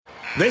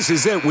This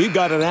is it. We've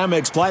got an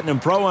Amex Platinum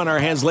Pro on our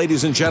hands,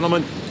 ladies and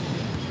gentlemen.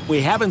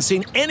 We haven't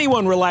seen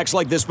anyone relax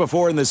like this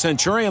before in the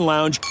Centurion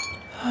Lounge.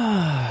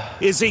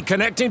 Is he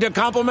connecting to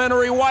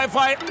complimentary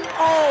Wi-Fi?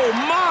 Oh,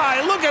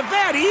 my. Look at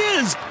that. He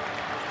is.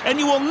 And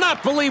you will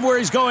not believe where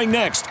he's going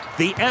next.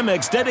 The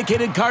Amex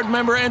dedicated card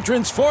member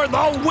entrance for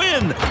the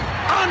win.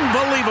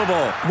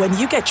 Unbelievable. When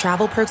you get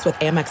travel perks with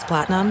Amex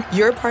Platinum,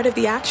 you're part of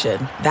the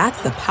action.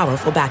 That's the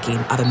powerful backing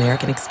of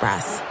American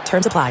Express.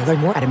 Terms apply. Learn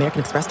more at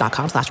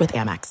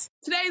americanexpress.com/withAmex.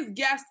 Today's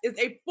guest is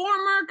a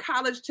former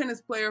college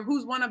tennis player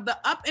who's one of the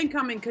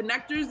up-and-coming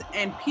connectors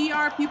and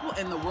PR people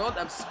in the world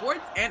of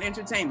sports and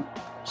entertainment.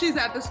 She's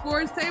at the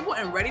scorer's table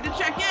and ready to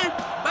check in.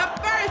 But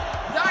first,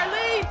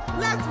 Darlene,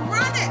 let's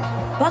run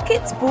it!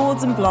 Buckets,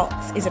 Boards and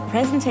Blocks is a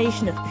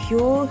presentation of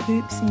Pure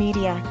Hoops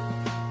Media.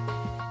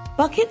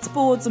 Buckets,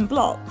 Boards and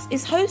Blocks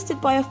is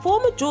hosted by a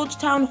former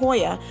Georgetown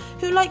Hoya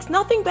who likes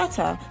nothing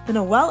better than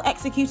a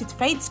well-executed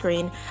fade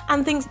screen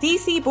and thinks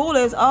DC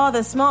ballers are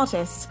the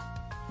smartest.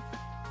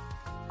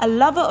 A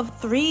lover of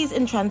threes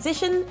in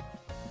transition,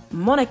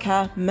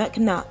 Monica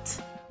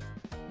McNutt.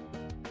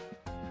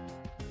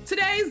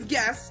 Today's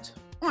guest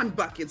on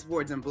Buckets,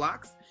 Boards, and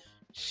Blocks,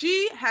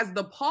 she has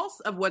the pulse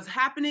of what's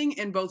happening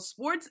in both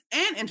sports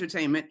and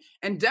entertainment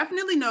and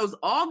definitely knows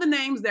all the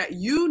names that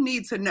you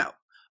need to know.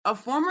 A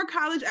former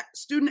college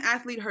student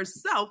athlete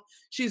herself,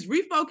 she's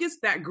refocused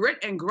that grit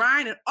and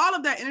grind and all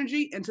of that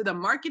energy into the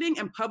marketing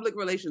and public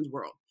relations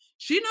world.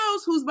 She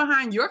knows who's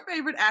behind your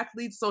favorite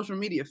athlete's social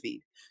media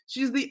feed.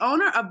 She's the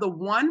owner of the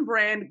One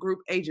Brand Group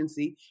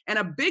agency and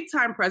a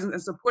big-time presence in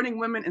supporting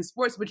women in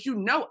sports, which you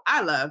know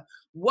I love.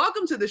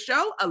 Welcome to the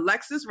show,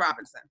 Alexis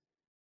Robinson.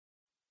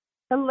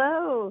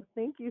 Hello.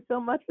 Thank you so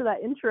much for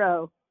that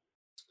intro.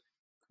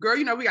 Girl,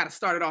 you know we got to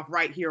start it off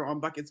right here on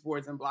Buckets,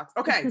 Boards, and Blocks.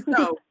 Okay,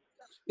 so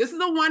this is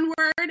a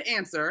one-word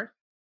answer.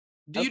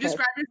 Do you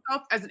describe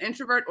yourself as an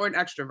introvert or an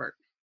extrovert?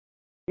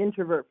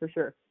 Introvert, for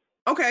sure.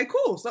 Okay,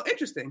 cool. So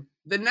interesting.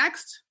 The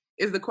next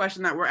is the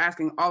question that we're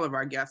asking all of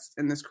our guests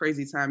in this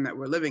crazy time that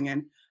we're living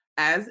in.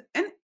 As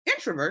an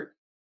introvert,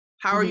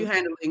 how are you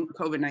handling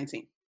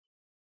COVID-19?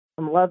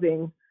 I'm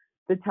loving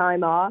the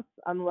time off.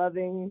 I'm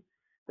loving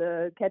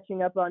the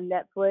catching up on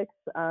Netflix.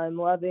 I'm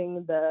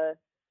loving the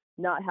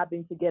not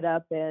having to get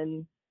up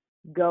and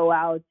go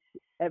out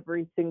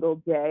every single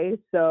day.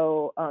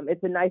 So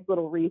it's a nice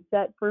little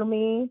reset for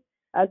me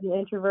as an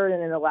introvert,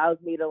 and it allows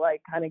me to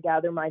like kind of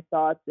gather my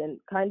thoughts and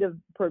kind of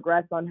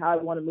progress on how I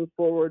want to move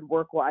forward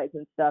work-wise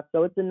and stuff.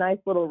 So it's a nice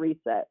little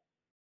reset.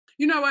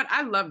 You know what?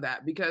 I love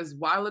that because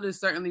while it is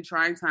certainly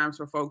trying times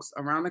for folks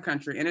around the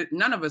country and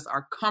none of us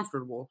are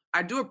comfortable,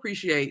 I do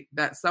appreciate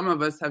that some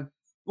of us have,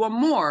 well,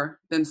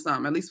 more than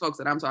some, at least folks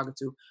that I'm talking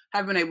to,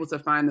 have been able to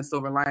find the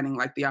silver lining,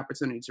 like the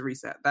opportunity to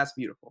reset. That's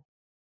beautiful.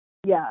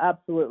 Yeah,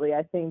 absolutely.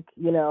 I think,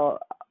 you know,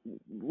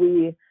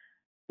 we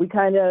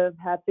kind of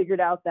have figured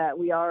out that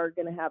we are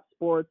going to have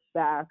sports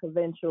back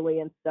eventually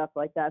and stuff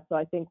like that. So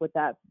I think with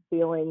that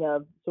feeling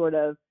of sort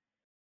of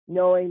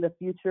knowing the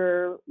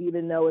future,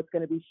 even though it's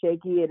going to be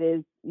shaky, it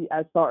is,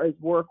 as far as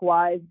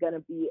work-wise, going to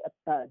be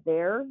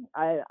there.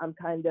 I'm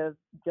kind of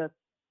just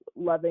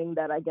loving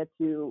that I get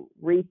to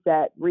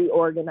reset,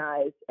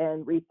 reorganize,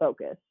 and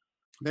refocus.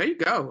 There you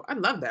go. I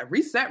love that.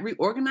 Reset,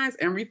 reorganize,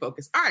 and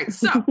refocus. All right,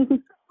 so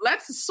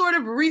let's sort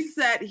of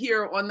reset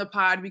here on the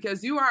pod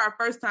because you are our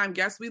first-time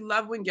guest. We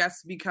love when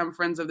guests become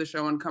friends of the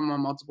show and come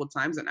on multiple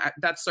times, and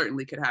that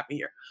certainly could happen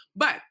here.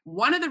 But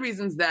one of the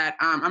reasons that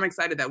I'm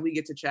excited that we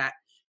get to chat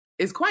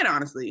is, quite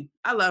honestly,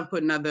 I love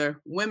putting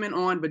other women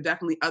on, but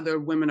definitely other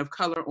women of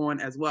color on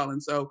as well.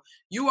 And so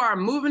you are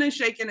moving and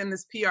shaking in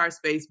this PR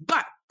space.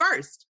 But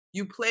first,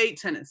 you played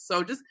tennis.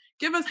 So just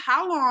give us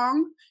how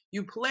long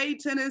you played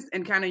tennis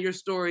and kind of your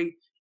story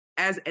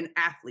as an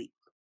athlete.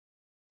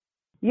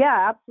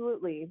 Yeah,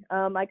 absolutely.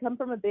 I come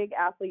from a big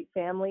athlete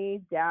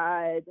family,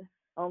 dad,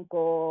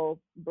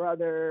 uncle,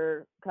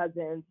 brother,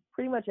 cousins.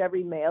 Pretty much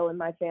every male in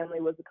my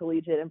family was a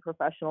collegiate and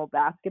professional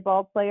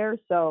basketball player.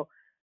 So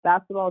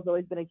basketball has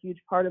always been a huge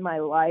part of my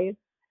life.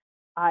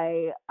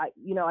 I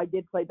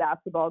did play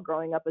basketball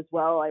growing up as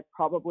well. I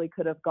probably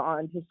could have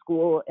gone to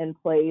school and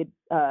played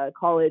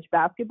college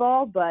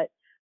basketball, but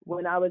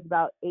when I was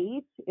about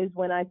 8 is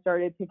when I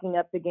started picking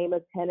up the game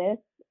of tennis.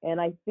 And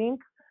I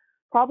think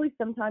probably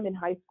sometime in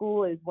high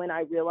school is when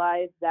I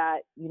realized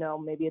that, you know,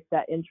 maybe it's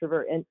that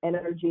introvert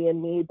energy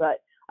in me, but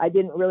I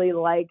didn't really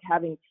like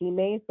having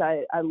teammates.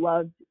 I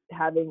loved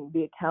having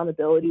the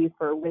accountability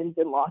for wins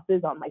and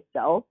losses on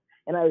myself.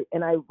 And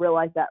I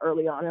realized that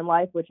early on in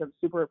life, which I'm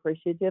super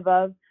appreciative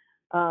of.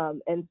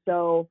 And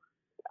so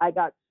I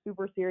got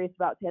super serious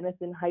about tennis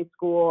in high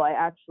school. I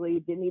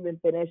actually didn't even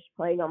finish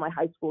playing on my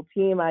high school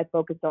team. I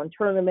focused on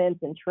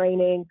tournaments and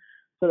training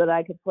so that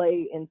I could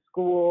play in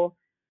school.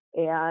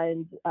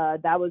 And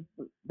that was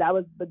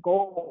the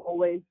goal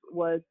always,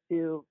 was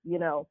to, you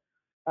know,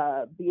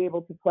 be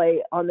able to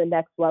play on the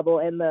next level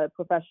and the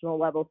professional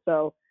level.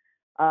 So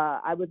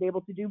I was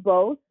able to do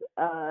both.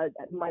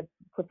 My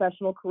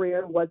professional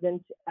career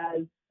wasn't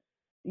as,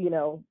 you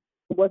know,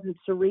 wasn't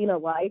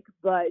Serena-like,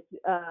 but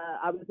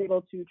I was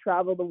able to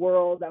travel the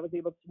world. I was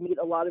able to meet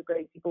a lot of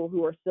great people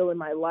who are still in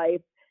my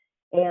life.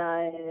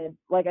 And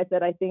like I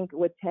said, I think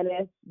with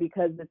tennis,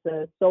 because it's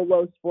a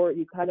solo sport,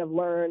 you kind of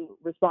learn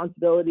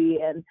responsibility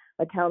and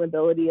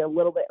accountability a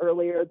little bit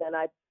earlier than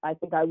I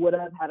think I would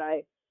have had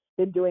I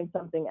been doing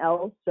something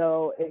else.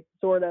 So it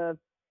sort of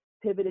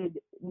pivoted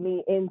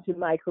me into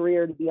my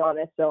career, to be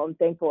honest. So I'm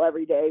thankful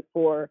every day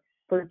for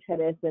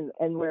tennis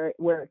and where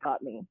it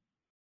got me.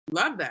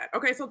 Love that.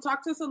 Okay, so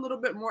talk to us a little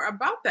bit more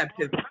about that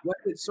pivot. Was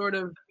it sort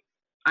of,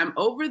 I'm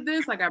over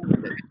this, like I'm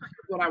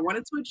what I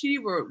wanted to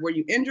achieve, or were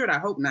you injured? I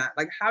hope not.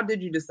 Like, how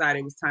did you decide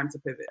it was time to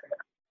pivot?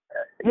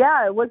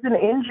 Yeah, it was an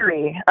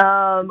injury.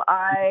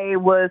 I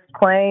was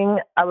playing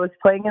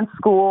in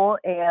school,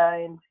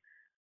 and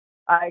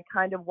I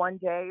kind of one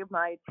day,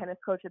 my tennis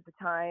coach at the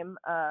time,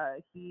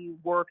 he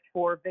worked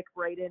for Vic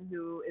Braden,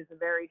 who is a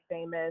very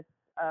famous,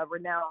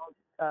 renowned,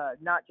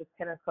 not just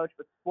tennis coach,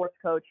 but sports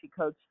coach. He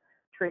coached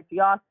Tracy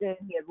Austin.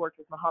 He had worked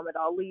with Muhammad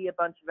Ali, a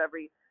bunch of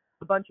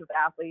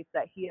athletes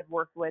that he had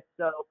worked with.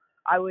 So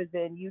I was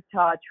in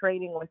Utah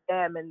training with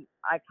them, and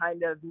I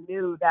kind of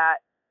knew that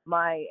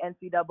my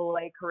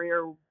NCAA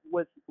career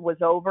was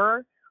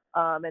over,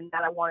 and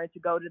that I wanted to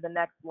go to the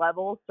next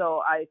level.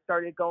 So I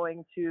started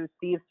going to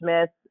Steve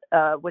Smith,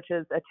 which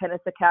is a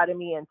tennis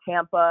academy in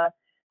Tampa.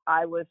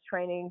 I was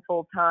training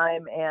full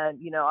time, and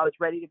I was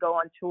ready to go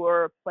on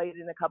tour. Played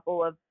in a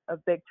couple of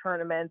big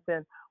tournaments,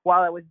 and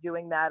while I was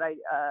doing that, I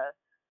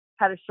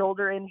had a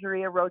shoulder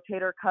injury, a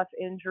rotator cuff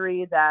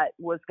injury that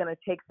was going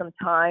to take some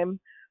time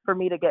for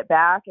me to get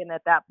back. And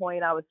at that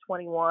point, I was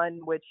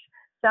 21, which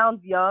sounds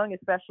young,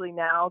 especially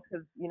now,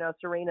 because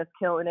Serena's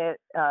killing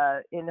it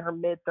in her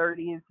mid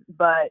 30s.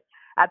 But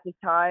at the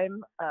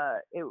time, 7-8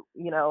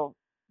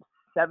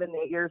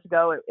 years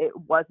ago, it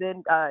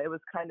wasn't. It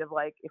was kind of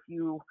like if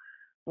you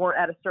weren't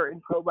at a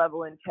certain pro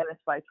level in tennis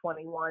by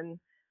 21,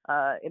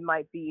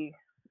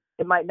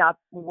 it might not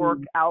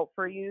work out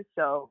for you.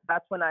 So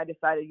that's when I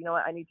decided, you know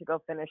what, I need to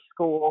go finish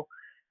school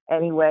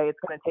anyway. It's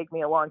going to take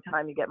me a long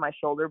time to get my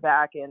shoulder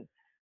back and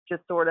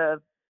just sort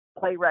of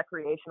play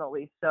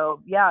recreationally.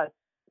 So yeah,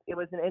 it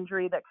was an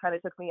injury that kind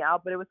of took me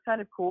out, but it was kind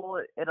of cool.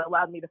 It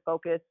allowed me to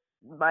focus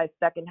my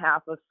second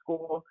half of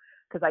school,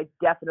 because I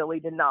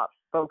definitely did not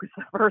focus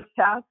the first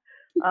half.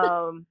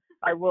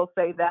 I will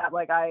say that,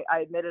 like I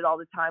admit it all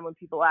the time when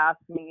people ask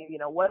me,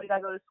 what did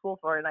I go to school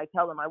for? And I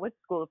tell them I went to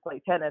school to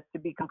play tennis. To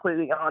be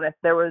completely honest,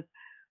 there was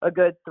a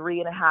good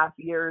 3.5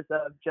 years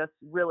of just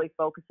really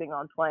focusing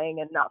on playing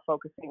and not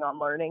focusing on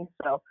learning.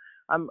 So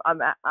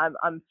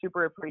I'm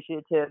super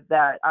appreciative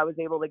that I was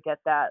able to get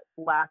that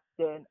last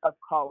stint of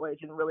college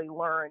and really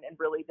learn and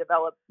really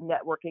develop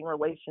networking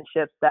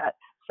relationships that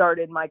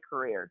started my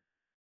career.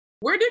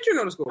 Where did you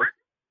go to school?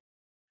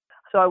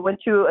 So I went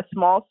to a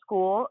small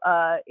school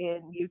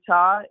in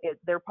Utah.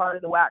 They're part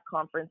of the WAC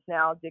conference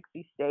now,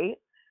 Dixie State.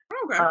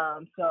 Okay.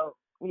 So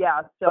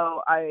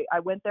I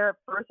went there at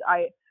first.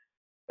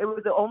 It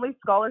was the only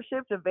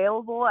scholarship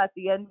available at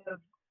the end of,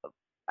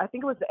 I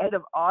think it was the end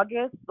of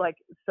August.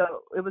 So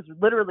it was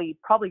literally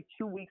probably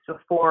 2 weeks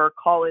before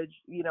college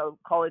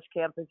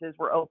campuses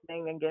were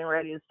opening and getting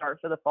ready to start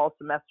for the fall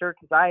semester.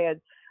 Because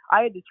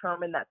I had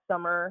determined that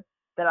summer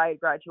that I had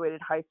graduated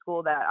high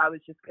school that I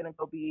was just going to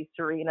go be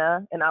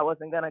Serena, and I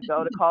wasn't going to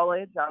go to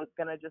college. I was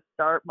going to just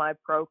start my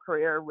pro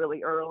career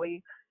really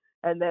early.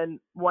 And then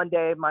one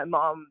day my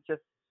mom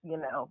just,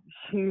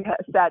 she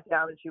sat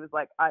down and she was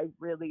like, I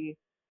really,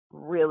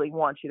 really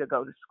want you to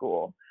go to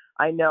school.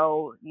 I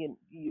know,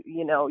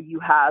 you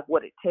have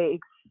what it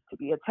takes to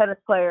be a tennis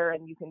player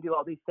and you can do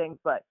all these things,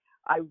 but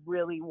I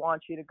really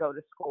want you to go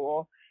to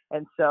school.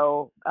 And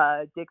so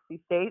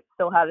Dixie State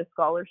still had a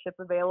scholarship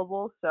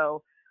available.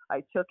 So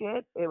I took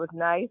it. It was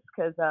nice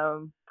because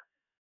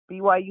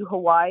BYU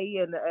Hawaii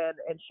and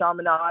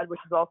Chaminade, which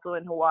is also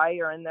in Hawaii,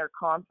 were in their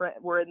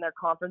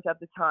conference at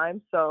the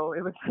time. So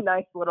it was a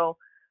nice little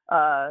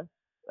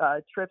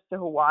trips to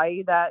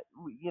Hawaii that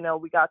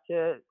we got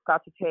to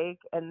take.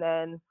 And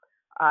then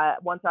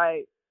once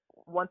I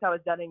was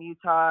done in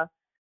Utah,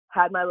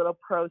 had my little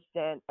pro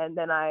stint, and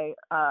then I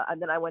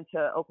went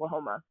to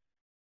Oklahoma.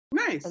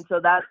 Nice. And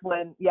so that's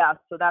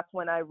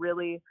when I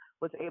really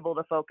was able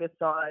to focus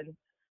on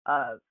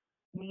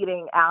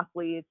meeting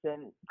athletes,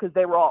 and because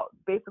they were all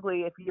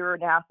basically, if you're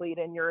an athlete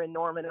and you're in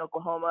Norman,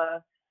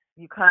 Oklahoma,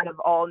 you kind of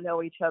all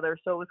know each other.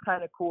 So it was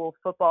kind of cool.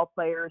 Football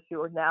players who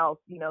are now,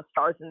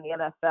 stars in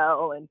the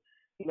NFL, and,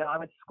 I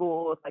went to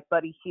school with like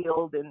Buddy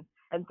Hield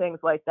and things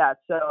like that.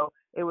 So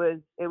it was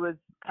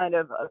kind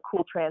of a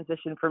cool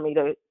transition for me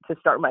to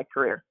start my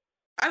career.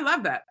 I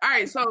love that. All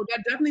right. So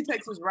that definitely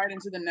takes us right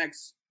into the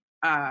next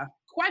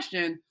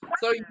question.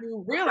 So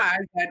you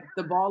realize that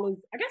the ball is,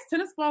 I guess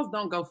tennis balls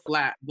don't go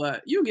flat,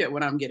 but you get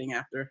what I'm getting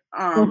after.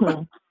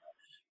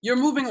 You're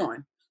moving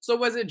on. So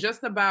was it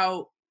just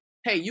about,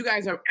 hey, you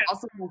guys are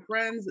awesome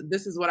friends.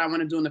 This is what I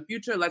want to do in the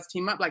future. Let's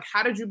team up. Like,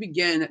 how did you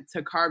begin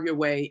to carve your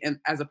way in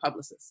as a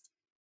publicist?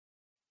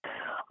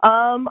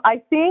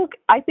 I think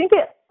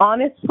it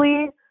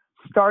honestly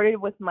started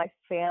with my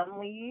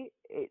family.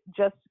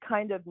 just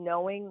kind of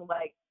knowing,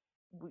 like,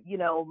 you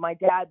know, my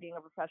dad being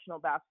a professional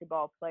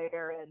basketball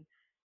player and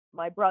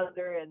my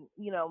brother and,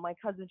 you know, my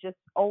cousin just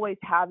always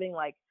having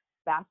like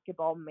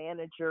basketball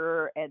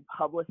manager and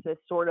publicist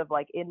sort of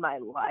like in my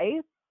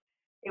life.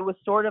 It was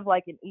sort of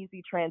like an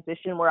easy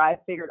transition where I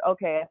figured,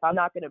 okay, if I'm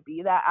not going to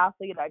be that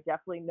athlete, I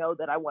definitely know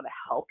that I want to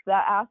help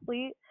that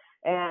athlete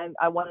and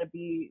I want to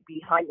be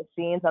behind the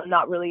scenes. I'm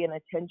not really an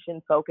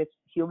attention focused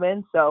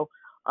human. So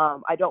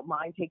I don't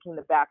mind taking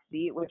the back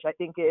seat, which I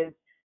think is,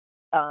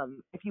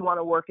 if you want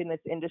to work in this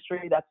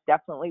industry, that's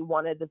definitely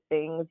one of the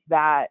things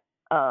that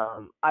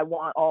I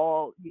want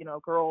all, you know,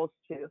 girls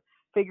to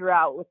figure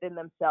out within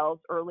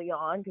themselves early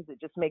on, because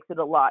it just makes it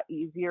a lot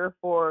easier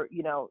for,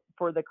 you know,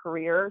 for the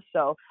career.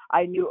 So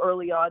I knew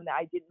early on that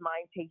I didn't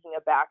mind taking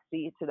a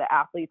backseat to the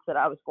athletes that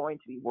I was going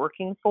to be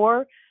working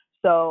for.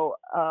 So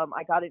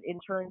I got an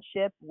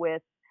internship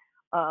with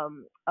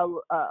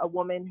a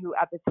woman who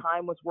at the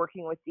time was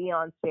working with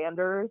Deion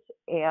Sanders.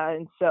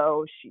 And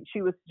so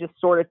she was just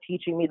sort of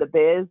teaching me the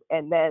biz.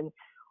 And then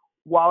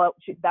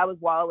that was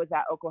while I was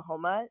at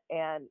Oklahoma.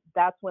 And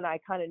that's when I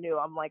kind of knew,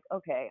 I'm like,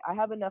 okay, I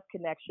have enough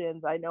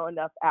connections. I know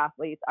enough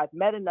athletes. I've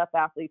met enough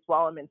athletes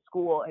while I'm in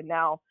school. And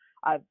now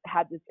I've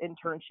had this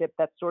internship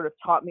that sort of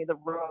taught me the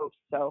ropes.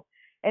 So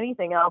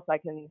anything else I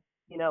can,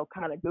 you know,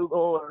 kind of Google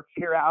or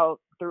figure out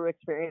through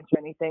experience or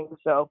anything.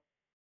 So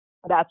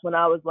that's when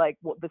I was like,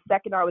 well, the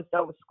second I was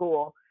done with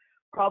school,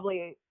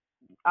 probably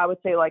I would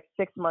say like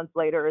 6 months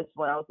later is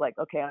when I was like,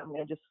 okay, I'm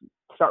going to just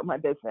start my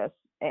business.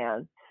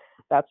 And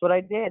that's what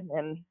I did.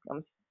 And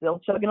I'm still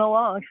chugging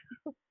along.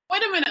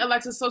 Wait a minute,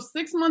 Alexis. So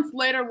 6 months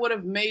later would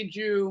have made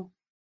you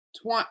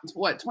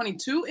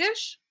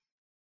 22-ish?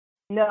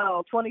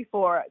 No,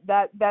 24.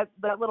 That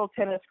little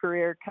tennis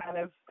career kind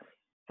of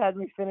had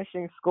me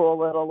finishing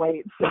school a little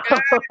late. So.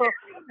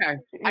 Okay,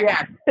 I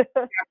got it.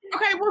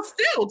 Okay, well,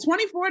 still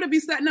 24 to be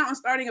setting out and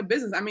starting a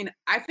business. I mean,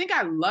 I think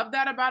I love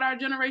that about our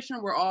generation.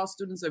 We're all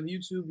students of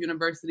YouTube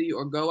University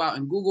or go out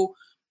and Google.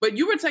 But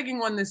you were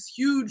taking on this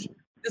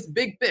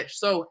big fish.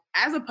 So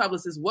as a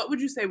publicist, what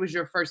would you say was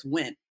your first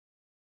win?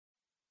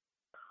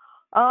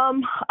 I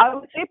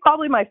would say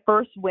probably my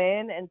first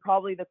win and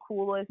probably the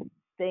coolest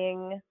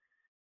thing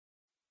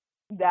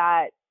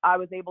that I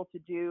was able to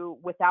do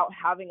without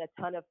having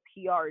a ton of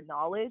PR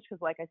knowledge,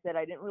 because like I said,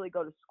 I didn't really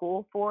go to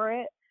school for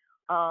it,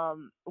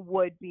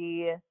 would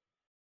be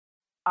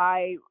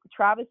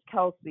Travis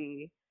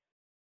Kelsey,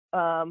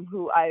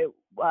 who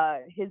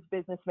his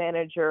business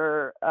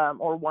manager,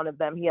 or one of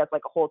them, he has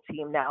like a whole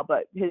team now,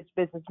 but his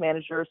business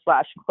manager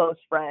 / close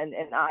friend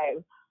and I,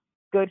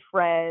 good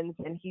friends,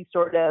 and he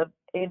sort of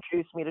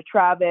introduced me to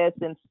Travis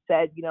and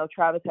said, you know,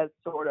 Travis has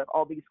sort of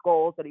all these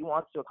goals that he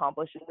wants to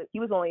accomplish. And he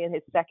was only in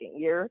his second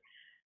year.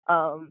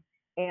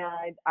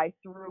 And I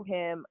threw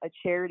him a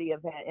charity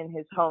event in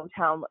his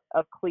hometown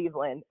of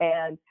Cleveland,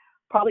 and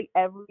probably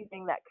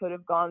everything that could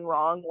have gone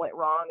wrong went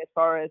wrong, as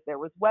far as there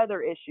was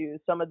weather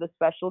issues. Some of the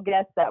special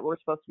guests that were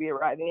supposed to be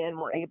arriving in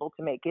were able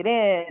to make it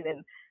in,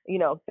 and, you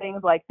know,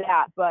 things like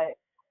that. But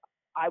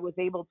I was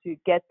able to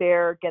get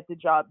there, get the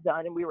job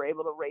done, and we were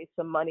able to raise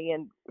some money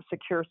and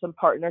secure some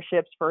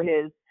partnerships for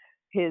his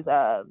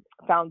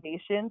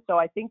foundation. So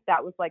I think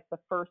that was like the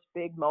first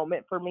big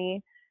moment for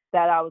me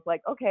that I was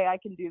like, okay, I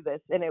can do this.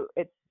 And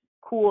it's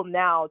cool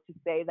now to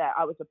say that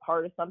I was a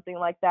part of something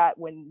like that,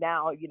 when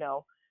now, you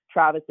know,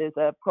 Travis is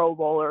a Pro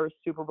Bowler,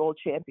 Super Bowl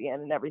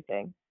champion and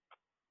everything.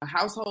 A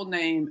household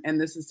name, and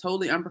this is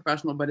totally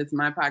unprofessional, but it's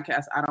my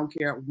podcast. I don't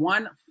care.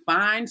 One,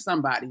 find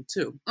somebody.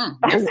 Two.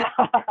 Yes.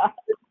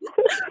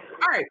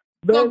 All right.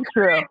 Very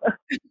true.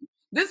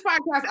 This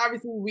podcast,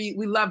 obviously,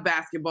 we love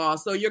basketball.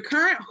 So your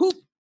current hoop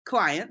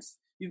clients,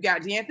 you've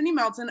got DeAnthony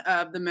Melton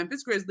of the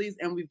Memphis Grizzlies,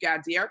 and we've got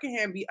De'Arica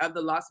Hamby of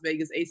the Las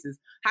Vegas Aces.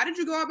 How did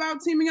you go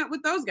about teaming up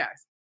with those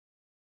guys?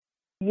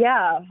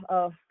 Yeah.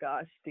 Oh,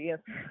 gosh. If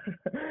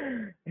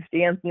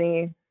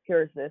DeAnthony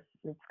hears this,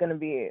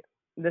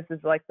 this is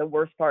like the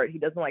worst part. He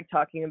doesn't like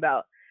talking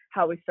about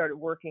how we started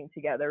working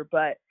together.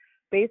 But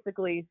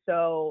basically,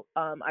 so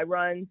I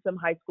run some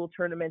high school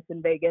tournaments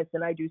in Vegas,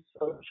 and I do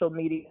social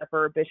media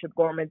for Bishop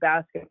Gorman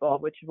basketball,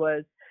 which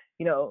was,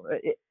 you know,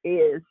 it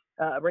is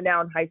a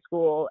renowned high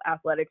school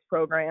athletics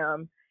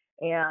program.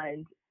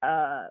 And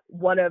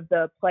one of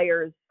the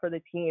players for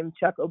the team,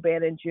 Chuck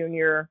O'Bannon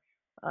Jr.,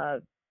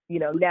 you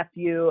know,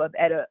 nephew of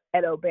Ed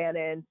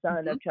O'Bannon,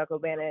 son of Chuck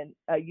O'Bannon,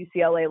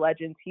 UCLA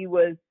legends, he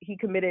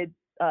committed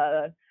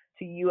to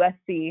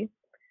USC.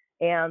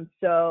 And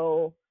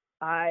so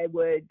I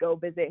would go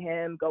visit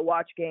him, go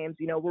watch games.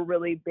 You know, we're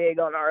really big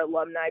on our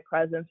alumni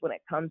presence when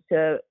it comes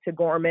to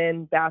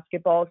Gorman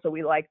basketball. So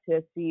we like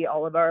to see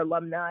all of our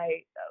alumni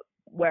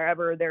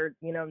wherever their,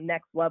 you know,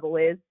 next level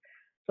is.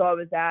 So I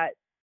was at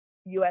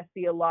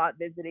USC a lot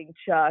visiting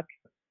Chuck,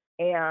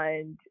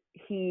 and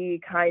he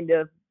kind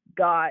of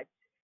got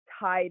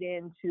tied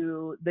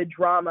into the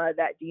drama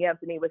that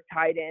DeAnthony was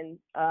tied in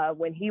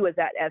when he was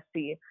at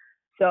SC.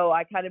 So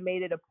I kind of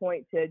made it a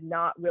point to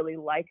not really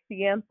like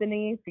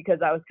DeAnthony, because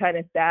I was kind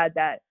of sad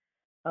that,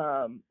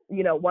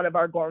 you know, one of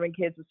our Gorman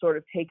kids was sort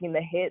of taking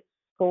the hits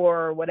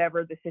for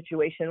whatever the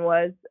situation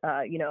was,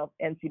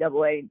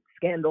 NCAA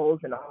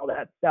scandals and all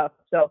that stuff.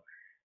 So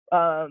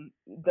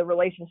the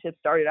relationship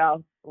started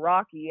out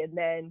rocky, and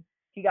then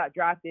he got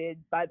drafted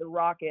by the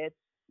Rockets.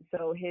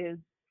 So the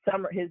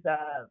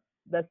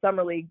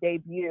summer league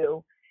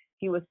debut,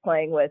 he was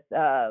playing with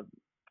a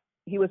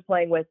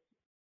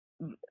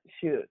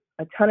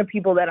ton of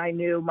people that I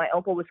knew. My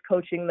uncle was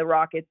coaching the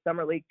Rockets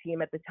summer league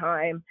team at the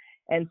time,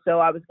 and so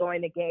I was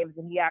going to games,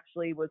 and he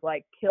actually was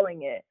like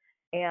killing it.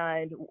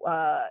 And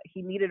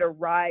he needed a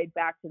ride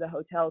back to the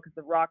hotel because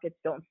the Rockets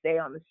don't stay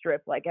on the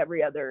Strip like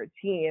every other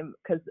team,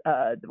 because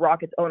the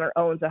Rockets owner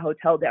owns a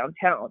hotel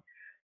downtown.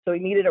 So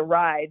he needed a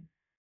ride.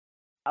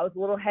 I was a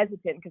little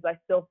hesitant because I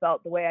still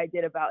felt the way I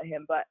did about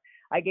him, but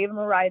I gave him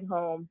a ride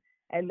home,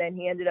 and then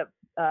he ended up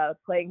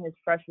playing his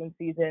freshman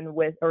season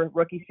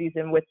rookie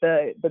season with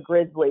the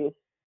Grizzlies,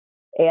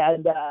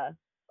 and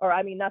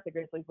not the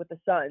Grizzlies, with the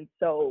Suns.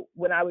 So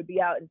when I would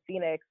be out in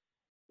Phoenix,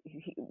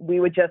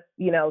 we would just,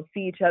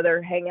 see each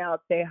other, hang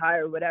out, say hi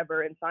or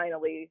whatever. And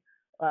finally,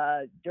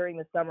 during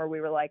the summer,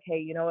 we were like, hey,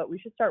 you know what, we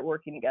should start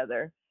working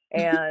together.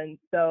 And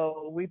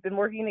so we've been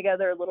working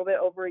together a little bit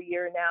over a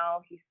year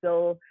now. He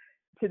still,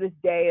 to this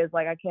day, is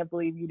like, I can't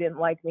believe you didn't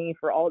like me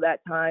for all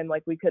that time.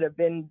 Like, we could have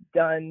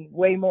done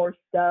way more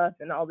stuff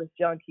and all this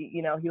junk.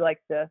 He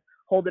likes to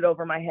hold it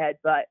over my head,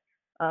 but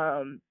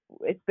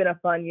it's been a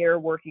fun year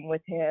working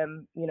with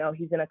him.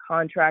 He's in a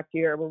contract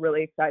year. We're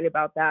really excited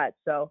about that.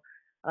 So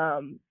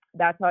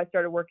that's how I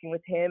started working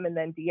with him. And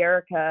then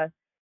De'Erica,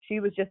 she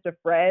was just a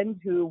friend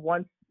who,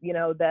 once,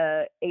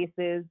 the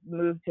Aces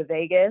moved to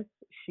Vegas,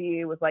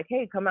 she was like,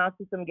 hey, come out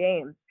to some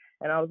games.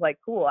 And I was like,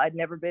 cool. I'd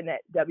never been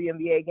at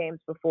WNBA games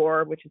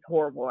before, which is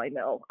horrible, I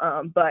know.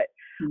 But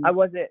I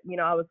wasn't,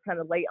 I was kind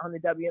of late on the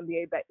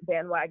WNBA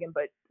bandwagon,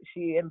 but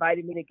she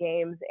invited me to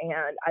games,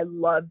 and I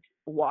loved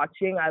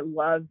watching. I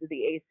loved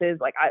the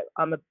Aces. Like,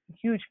 I'm a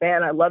huge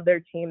fan. I love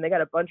their team. They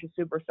got a bunch of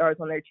superstars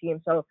on their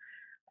team. So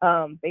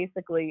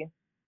basically,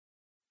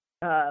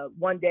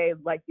 one day,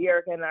 like,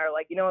 De'Erica and I are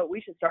like, you know what,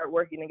 we should start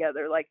working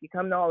together. Like, you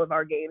come to all of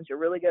our games, you're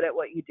really good at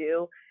what you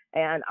do,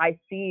 and I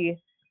see,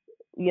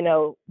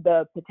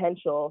 the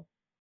potential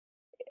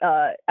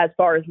as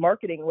far as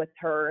marketing with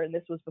her. And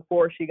this was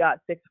before she got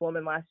sixth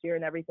woman last year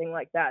and everything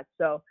like that.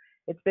 So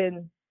it's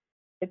been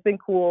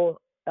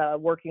cool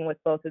working with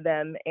both of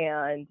them,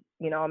 and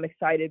I'm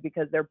excited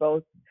because they're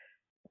both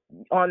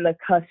on the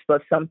cusp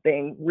of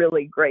something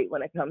really great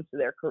when it comes to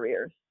their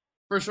careers.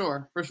 For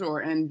sure.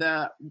 And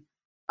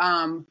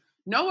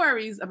no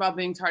worries about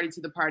being tardy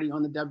to the party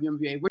on the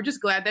WNBA. We're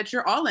just glad that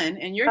you're all in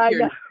and you're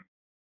here.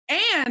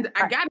 And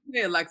I gotta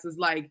say, Alexis,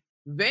 like,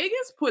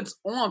 Vegas puts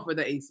on for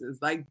the Aces.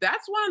 Like,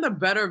 that's one of the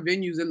better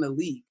venues in the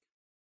league.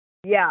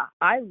 Yeah,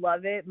 I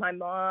love it. My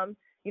mom,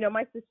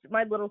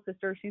 my little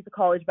sister, she's a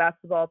college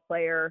basketball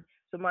player.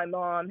 So my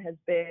mom has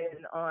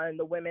been on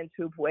the women's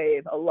hoop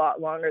wave a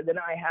lot longer than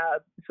I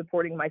have,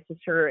 supporting my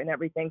sister and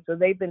everything. So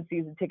they've been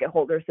season ticket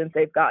holders since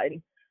they've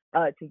gotten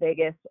to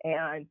Vegas.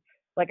 And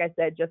like I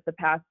said, just the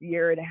past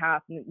year and a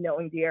half,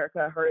 knowing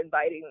De'Erica, her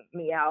inviting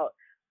me out,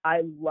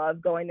 I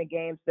love going to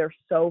games. They're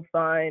so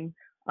fun.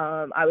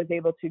 I was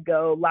able to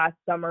go last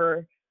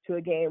summer to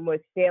a game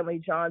with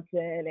Stanley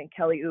Johnson and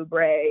Kelly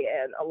Oubre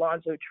and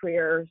Alonzo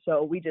Trier.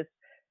 So we just,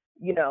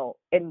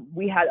 and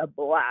we had a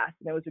blast,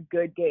 and it was a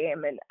good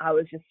game. And I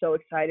was just so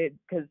excited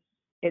because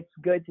it's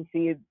good to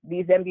see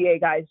these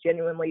NBA guys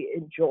genuinely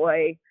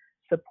enjoy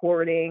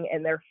supporting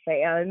and they're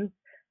fans.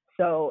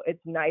 So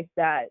it's nice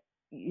that,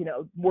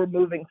 we're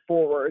moving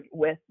forward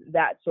with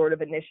that sort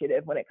of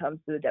initiative when it comes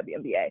to the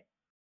WNBA.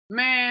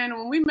 Man,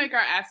 when we make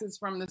our assets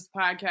from this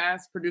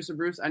podcast, producer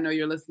Bruce, I know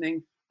you're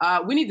listening,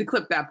 we need to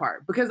clip that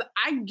part, because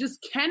I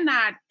just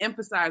cannot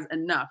emphasize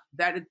enough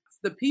that it's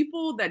the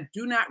people that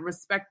do not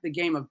respect the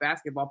game of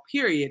basketball,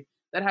 period,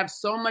 that have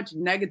so much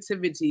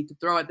negativity to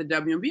throw at the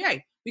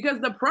WNBA. Because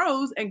the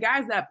pros and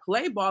guys that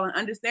play ball and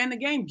understand the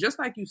game, just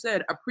like you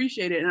said,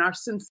 appreciate it and are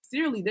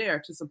sincerely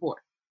there to support.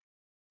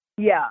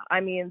 Yeah, I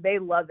mean, they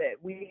love it.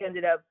 We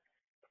ended up,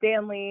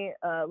 Stanley,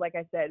 like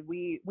I said,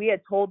 we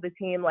had told the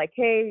team, like,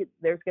 hey,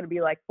 there's going to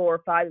be like 4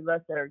 or 5 of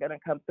us that are going to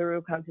come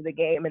to the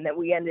game. And then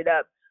we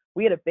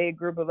had a big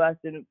group of us,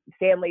 and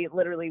Stanley,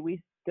 literally,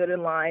 we stood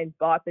in line,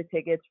 bought the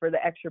tickets for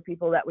the extra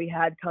people that we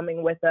had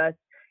coming with us,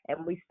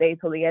 and we stayed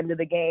till the end of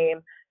the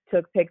game,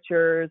 took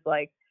pictures.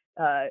 Like,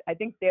 I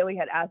think Stanley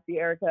had asked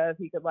De'Erica if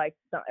he could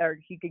or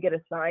he could get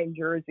a signed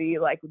jersey.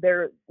 Like,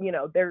 they're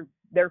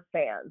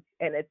fans,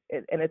 and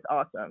it's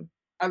awesome.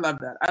 I love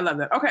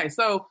that. Okay,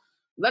 so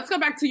let's go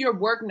back to your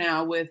work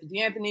now with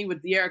D'Anthony,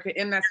 with De'Erica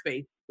in that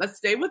space. Let's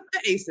stay with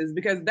the Aces,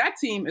 because that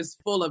team is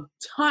full of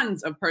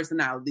tons of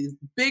personalities,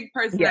 big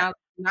personalities,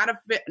 not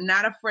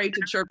afraid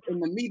to chirp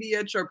in the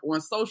media, chirp on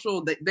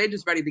social. They're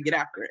just ready to get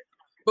after it.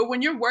 But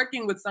when you're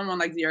working with someone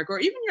like De'Erica, or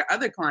even your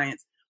other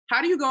clients,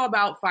 how do you go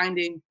about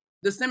finding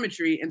the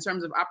symmetry in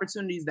terms of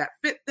opportunities that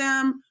fit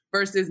them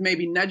versus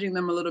maybe nudging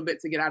them a little bit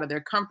to get out of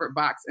their comfort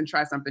box and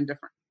try something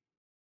different?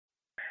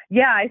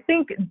 Yeah, I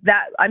think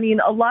that, I mean,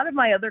 a lot of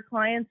my other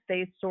clients,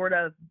 they sort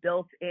of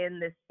built in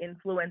this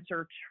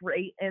influencer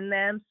trait in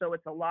them, so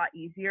it's a lot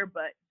easier.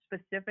 But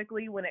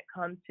specifically when it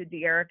comes to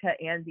De'Erica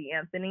and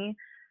D'Anthony,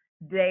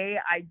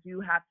 I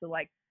do have to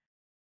like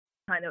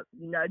kind of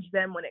nudge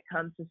them when it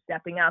comes to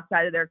stepping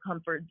outside of their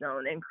comfort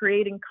zone and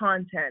creating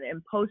content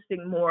and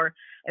posting more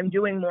and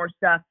doing more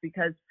stuff,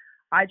 because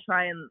I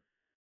try and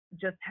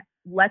just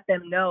let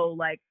them know,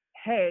 like,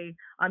 hey,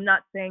 I'm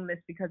not saying this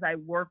because I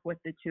work with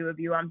the two of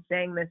you. I'm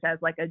saying this as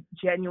like a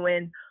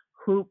genuine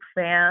hoop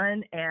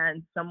fan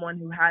and someone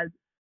who has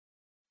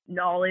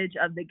knowledge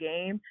of the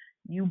game.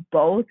 You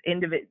both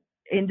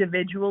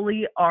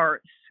individually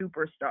are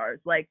superstars.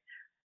 Like,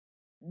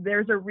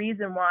 there's a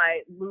reason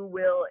why Lou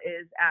Will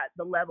is at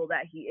the level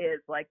that he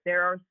is. Like,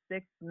 there are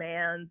 6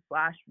 man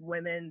 /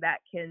 women that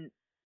can,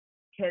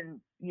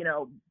 you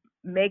know,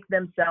 make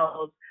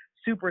themselves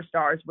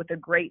superstars with a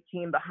great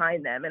team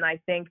behind them. And I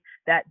think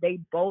that they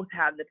both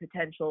have the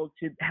potential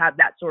to have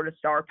that sort of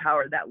star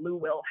power that Lou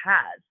Will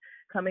has,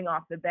 coming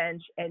off the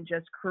bench and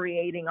just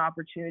creating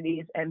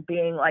opportunities and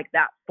being like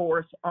that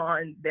force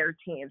on their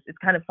teams. It's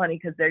kind of funny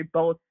because they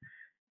both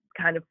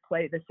kind of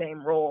play the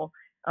same role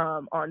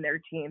on their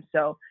team.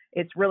 So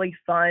it's really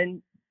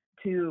fun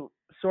to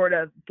sort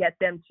of get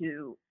them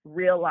to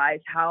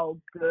realize how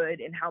good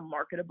and how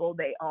marketable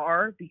they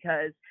are,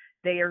 because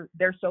they're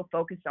so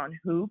focused on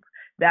hoop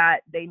that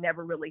they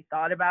never really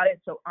thought about it.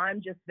 So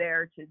I'm just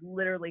there to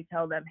literally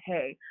tell them,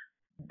 hey,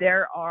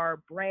 there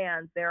are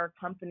brands, there are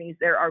companies,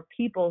 there are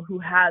people who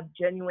have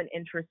genuine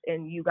interest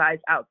in you guys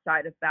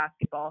outside of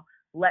basketball.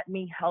 Let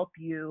me help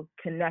you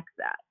connect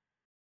that.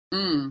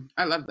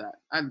 I love that.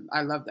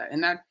 I love that.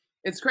 And that,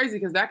 it's crazy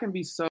because that can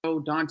be so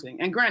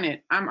daunting. And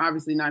granted, I'm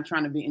obviously not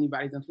trying to be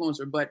anybody's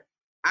influencer, but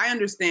I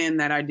understand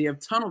that idea of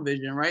tunnel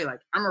vision, right?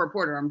 Like, I'm a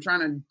reporter, I'm trying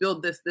to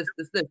build this.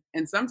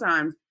 And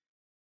sometimes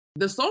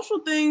the social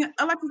thing,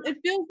 Alexis, it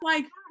feels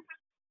like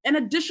an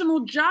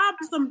additional job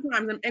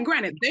sometimes. And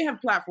granted, they have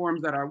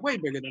platforms that are way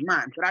bigger than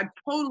mine, but I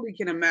totally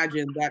can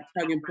imagine that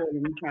tug and pull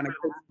when you're trying to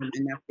coach them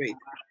in that space.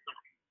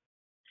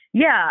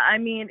 Yeah, I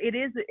mean, it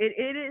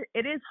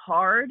is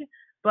hard,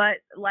 but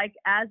like,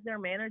 as their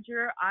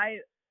manager,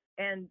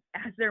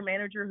 as their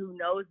manager who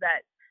knows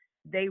that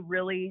they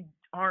really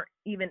aren't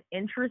even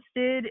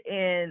interested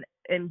in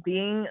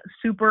being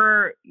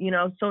super, you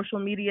know, social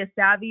media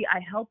savvy,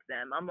 I help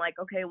them. I'm like,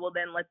 okay, well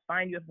then let's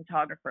find you a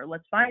photographer.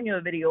 Let's find you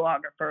a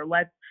videographer.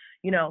 Let's,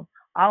 you know,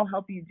 I'll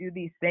help you do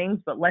these things,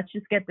 but let's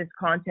just get this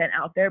content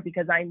out there,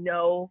 because I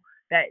know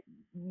that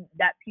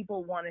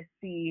people want to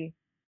see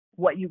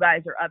what you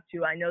guys are up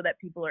to. I know that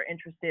people are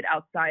interested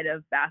outside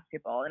of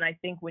basketball. And I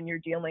think when you're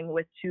dealing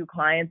with 2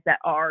 clients that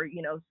are,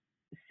 you know,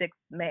 6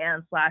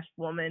 man /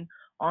 woman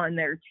on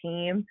their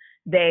team,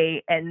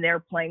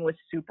 they're playing with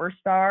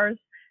superstars,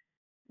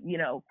 you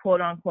know, quote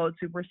unquote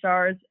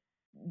superstars,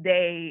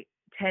 they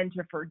tend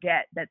to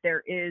forget that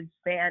there is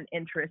fan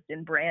interest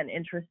and brand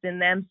interest in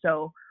them.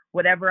 So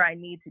whatever I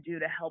need to do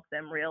to help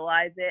them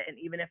realize it, and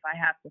even if I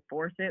have to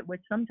force it,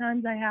 which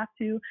sometimes I have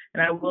to,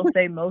 and I will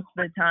say most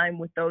of the time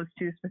with those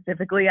 2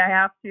 specifically I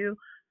have to,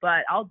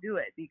 but I'll do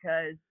it,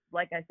 because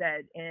like I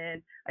said,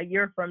 in a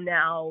year from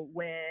now,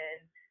 when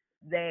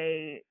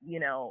they, you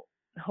know,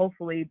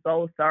 hopefully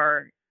both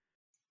are,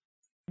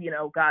 you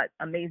know, got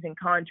amazing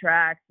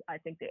contracts, I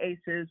think the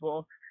Aces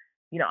will,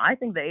 you know, I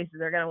think the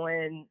Aces are going to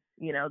win,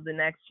 you know, the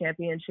next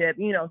championship,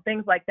 you know,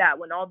 things like that.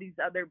 When all these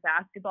other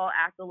basketball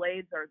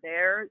accolades are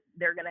there,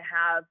 they're going to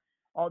have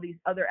all these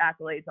other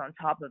accolades on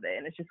top of it.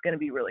 And it's just going to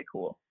be really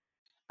cool.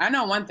 I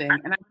know one thing,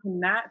 and I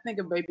cannot think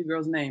of baby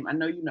girl's name. I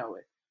know you know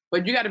it,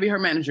 but you got to be her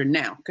manager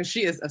now, because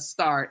she is a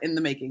star in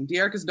the making.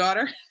 De'Erica's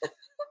daughter.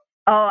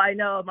 Oh, I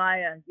know,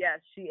 Maya. Yes,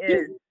 she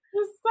is.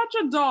 She's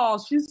such a doll.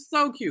 She's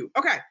so cute.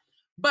 Okay.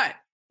 But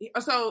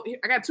so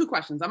I got 2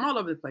 questions. I'm all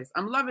over the place.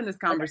 I'm loving this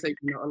conversation,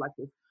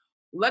 Alexis.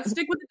 Let's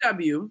stick with the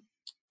W.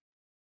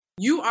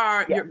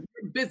 Your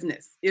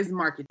business is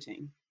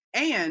marketing.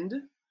 And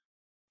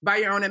by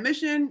your own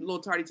admission, a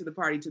little tardy to the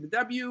party to the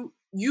W,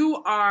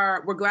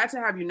 we're glad to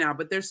have you now,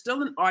 but there's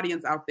still an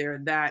audience out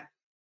there that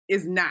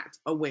is not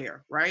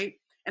aware, right?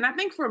 And I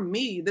think for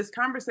me, this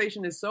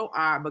conversation is so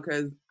odd,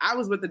 because I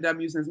was with the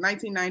W since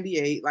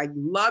 1998, like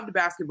loved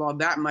basketball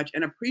that much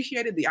and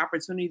appreciated the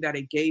opportunity that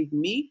it gave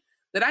me,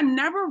 that I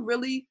never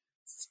really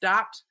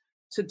stopped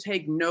to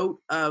take note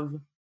of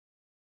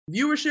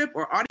viewership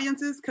or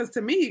audiences. Because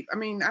to me, I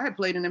mean, I had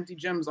played in empty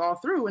gyms all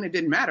through and it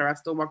didn't matter. I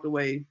still walked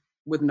away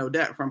with no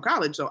debt from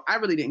college. So I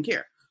really didn't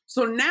care.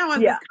 So now as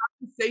this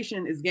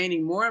conversation is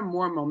gaining more and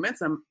more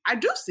momentum, I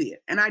do see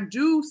it. And I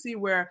do see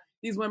where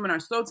these women are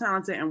so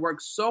talented and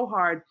work so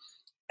hard,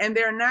 and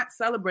they're not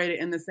celebrated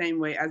in the same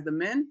way as the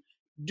men.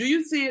 Do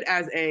you see it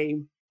as a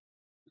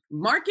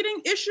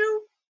marketing issue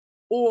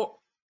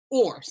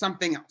or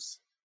something else?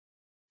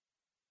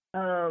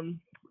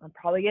 I'm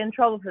probably get in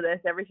trouble for this.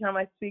 Every time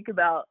I speak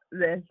about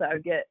this, I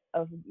get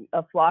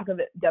a flock of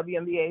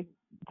WNBA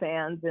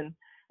fans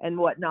and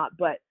whatnot.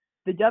 But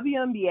the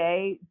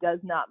WNBA does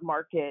not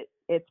market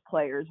its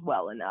players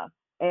well enough.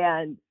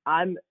 And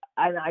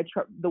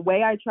the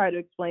way I try to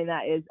explain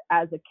that is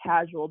as a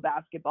casual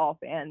basketball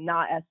fan,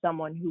 not as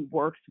someone who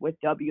works with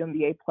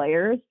WNBA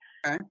players,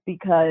 okay.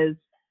 Because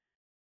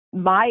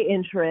my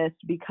interest,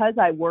 because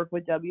I work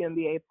with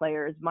WNBA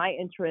players, my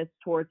interest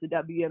towards the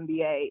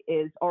WNBA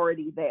is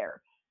already there.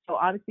 So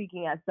I'm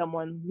speaking as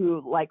someone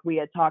who, like we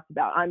had talked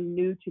about, I'm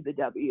new to the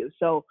W.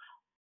 So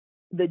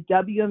the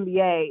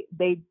WNBA,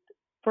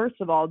 first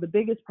of all, the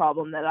biggest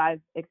problem that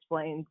I've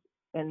explained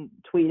and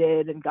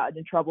tweeted and gotten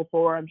in trouble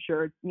for, I'm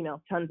sure,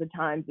 tons of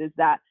times, is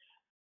that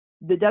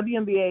the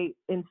WNBA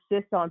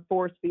insists on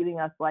force feeding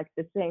us like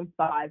the same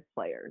 5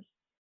 players.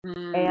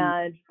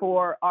 And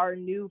for our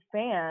new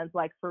fans,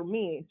 like for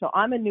me, so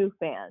I'm a new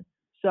fan,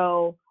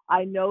 so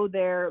I know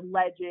they're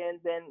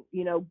legends and,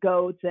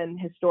 GOATs and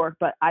historic,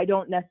 but I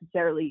don't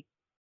necessarily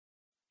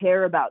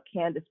care about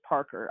Candace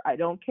Parker. I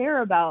don't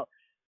care about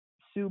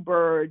Sue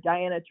Bird,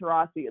 Diana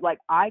Taurasi. Like,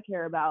 I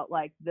care about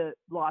like the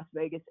Las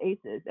Vegas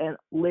Aces and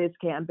Liz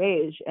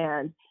Cambage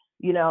and,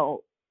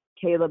 Kayla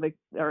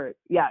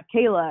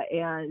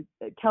and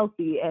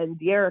Kelsey and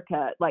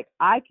De'Erica. Like,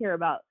 I care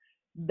about,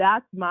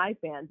 that's my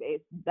fan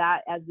base.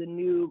 That, as the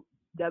new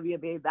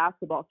WNBA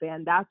basketball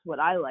fan, that's what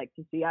I like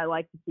to see. I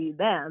like to see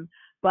them.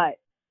 But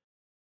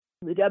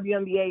the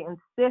WNBA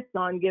insists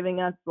on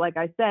giving us, like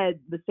I said,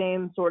 the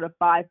same sort of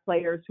 5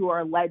 players who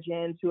are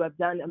legends, who have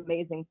done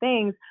amazing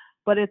things.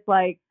 But it's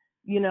like,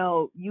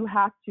 you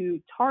have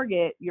to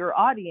target your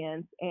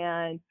audience,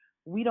 and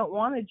we don't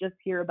want to just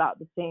hear about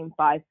the same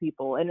 5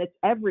 people. And it's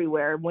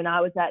everywhere. When I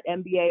was at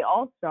NBA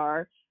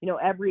All-Star,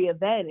 every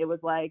event, it was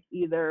like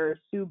either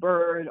Sue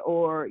Bird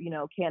or,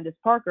 Candace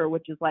Parker,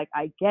 which is like,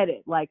 I get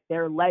it. Like,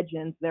 they're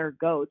legends, they're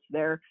GOATs,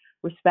 they're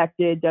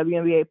respected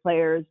WNBA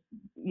players,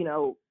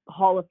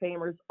 Hall of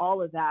Famers,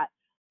 all of that.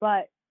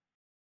 But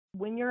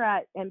when you're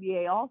at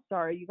NBA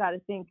All-Star, you got to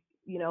think,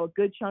 a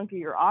good chunk of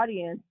your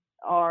audience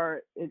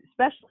are,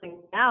 especially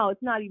now,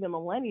 it's not even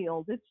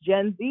millennials, it's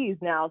Gen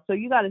Zs now. So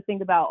you got to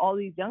think about all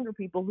these younger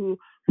people who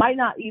might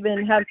not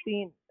even have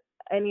seen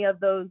any of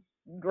those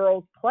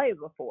girls play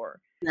before.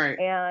 Right.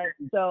 And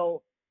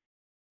so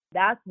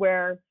that's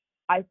where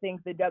I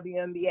think the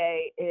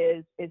WNBA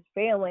is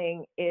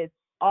failing its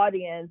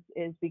audience,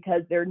 is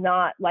because they're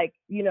not like,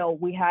 we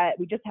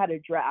just had a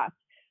draft,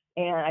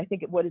 and I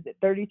think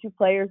 32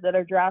 players that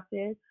are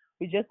drafted.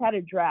 We just had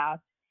a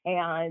draft,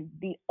 and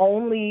the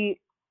only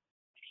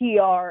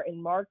PR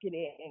and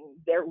marketing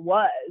there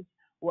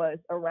was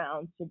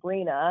around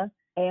Sabrina,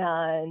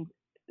 and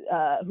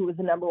who was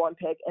the number 1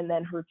 pick, and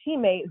then her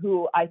teammate,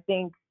 who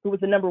was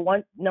the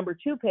number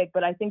 2 pick.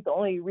 But I think the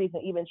only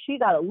reason even she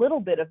got a little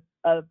bit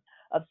of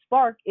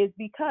spark is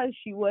because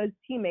she was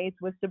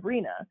teammates with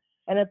Sabrina.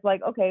 And it's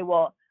like, okay,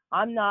 well,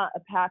 I'm not a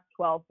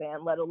Pac-12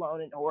 fan, let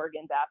alone an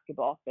Oregon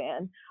basketball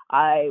fan.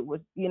 I was,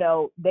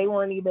 they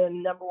weren't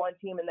even number 1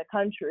 team in the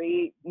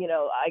country.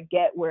 I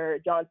get where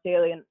John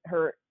Staley and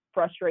her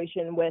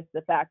frustration with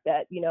the fact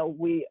that,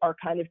 we are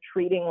kind of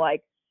treating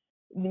like,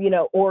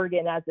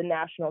 Oregon as the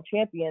national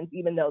champions,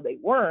 even though they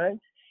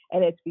weren't.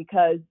 And it's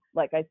because,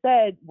 like I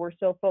said, we're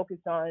so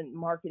focused on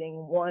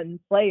marketing one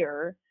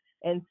player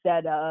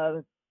instead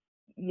of,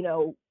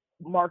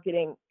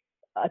 marketing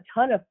a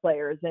ton of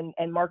players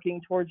and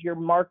marketing towards your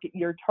market,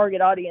 your target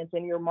audience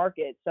and your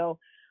market. So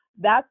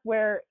that's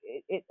where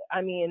it's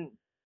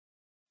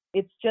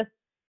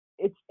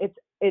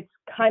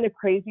kind of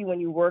crazy when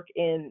you work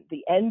in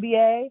the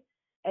NBA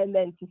and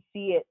then to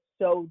see it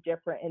so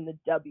different in the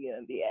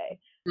WNBA,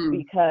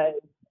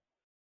 because,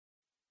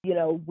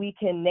 you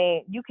can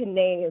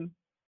name,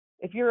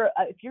 if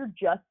you're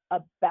just a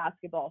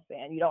basketball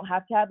fan, you don't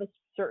have to have a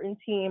certain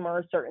team or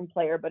a certain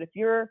player, but if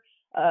you're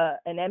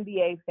an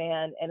NBA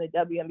fan and a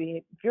WNBA,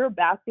 if you're a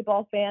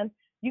basketball fan,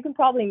 you can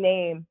probably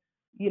name,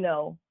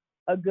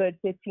 a good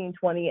 15,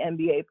 20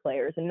 NBA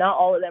players, and not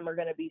all of them are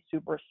going to be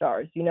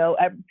superstars.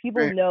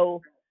 People Right.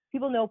 know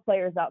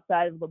players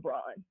outside of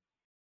LeBron,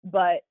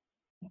 but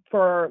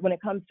for when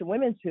it comes to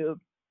women's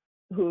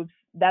hoops,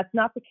 that's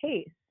not the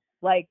case.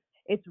 Like,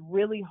 it's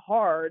really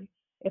hard.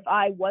 If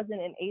I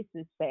wasn't an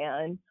Aces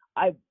fan,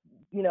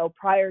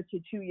 prior to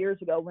 2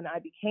 years ago when I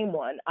became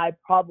one, I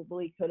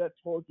probably could have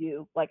told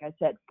you, like I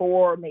said,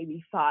 4,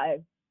 maybe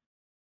 5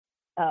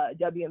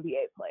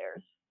 WNBA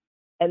players.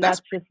 And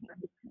that's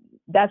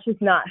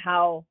just not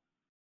how,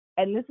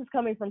 and this is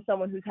coming from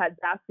someone who's had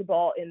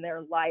basketball in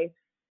their life,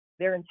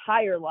 their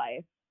entire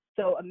life.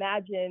 So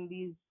imagine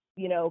these,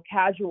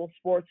 casual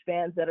sports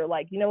fans that are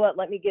like, you know what,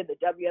 let me give the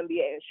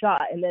WNBA a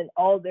shot. And then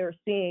all they're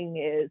seeing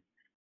is,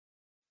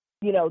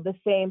 the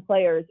same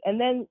players. And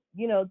then,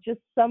 just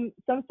some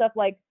stuff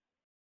like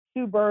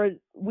Sue Bird,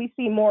 we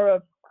see more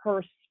of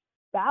her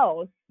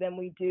spouse than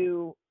we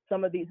do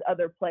some of these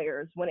other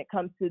players when it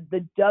comes to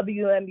the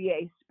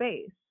WNBA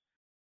space.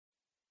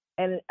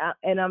 And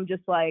I'm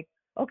just like,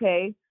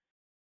 okay,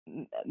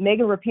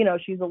 Megan Rapinoe,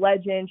 she's a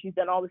legend. She's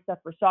done all this stuff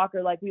for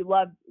soccer. Like, we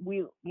love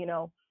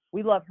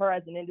her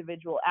as an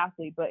individual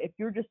athlete. But if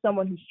you're just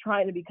someone who's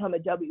trying to become a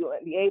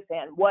WNBA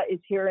fan, what is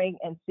hearing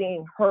and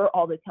seeing her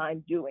all the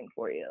time doing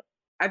for you?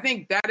 I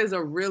think that is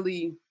a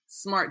really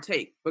smart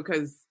take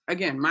because,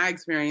 again, my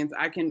experience,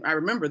 I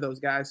remember those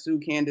guys, Sue,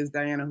 Candace,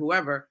 Diana,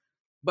 whoever,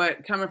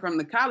 but coming from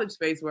the college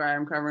space where I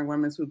am covering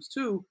women's hoops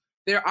too,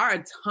 there are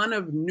a ton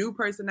of new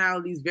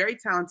personalities, very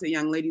talented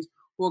young ladies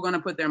who are going to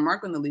put their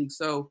mark on the league.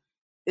 So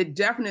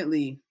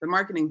the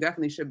marketing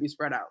definitely should be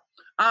spread out.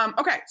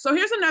 Okay, so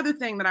here's another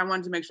thing that I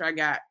wanted to make sure I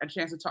got a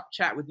chance to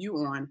chat with you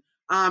on.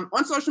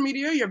 On social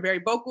media, you're very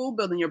vocal,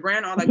 building your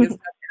brand, all that good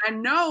stuff. And I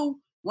know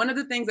one of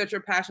the things that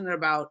you're passionate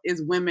about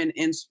is women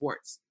in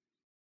sports.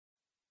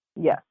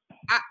 Yeah.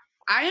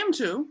 I am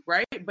too,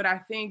 right? But I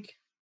think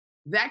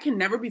that can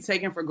never be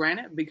taken for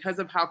granted because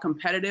of how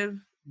competitive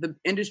the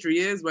industry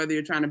is, whether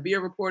you're trying to be a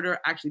reporter,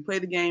 actually play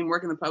the game,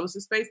 work in the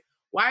publicist space.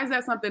 Why is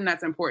that something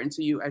that's important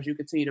to you as you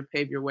continue to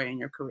pave your way in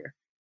your career?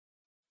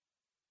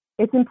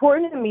 It's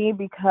important to me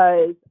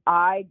because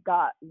I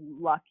got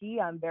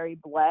lucky. I'm very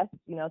blessed.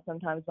 You know,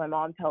 sometimes my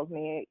mom tells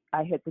me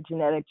I hit the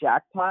genetic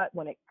jackpot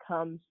when it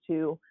comes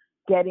to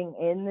getting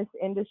in this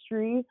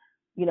industry.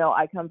 You know,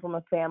 I come from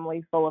a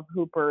family full of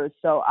hoopers,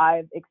 so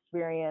I've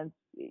experienced,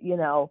 you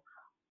know,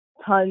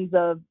 tons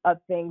of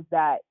things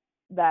that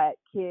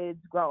kids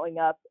growing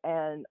up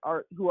and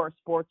who are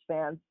sports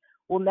fans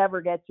will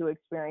never get to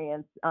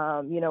experience.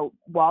 You know,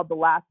 while The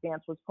Last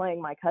Dance was playing,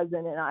 my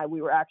cousin and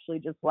we were actually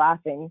just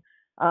laughing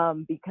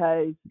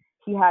because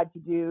he had to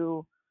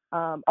do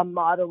a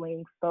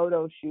modeling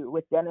photo shoot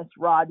with Dennis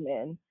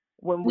Rodman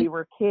when we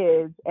were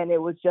kids, and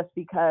it was just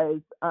because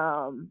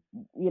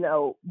you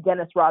know,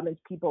 Dennis Rodman's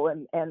people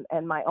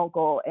and my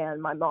uncle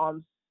and my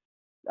mom's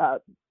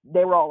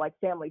they were all like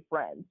family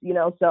friends, you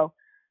know. So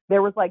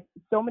there was like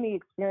so many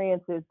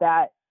experiences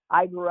that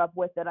I grew up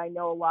with that I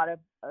know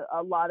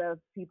a lot of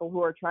people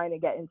who are trying to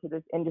get into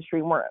this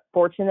industry weren't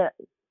fortunate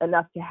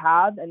enough to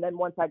have. And then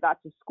once I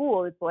got to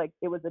school, it's like,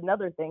 it was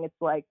another thing.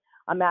 It's like,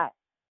 I'm at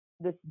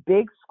this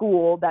big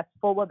school that's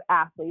full of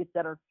athletes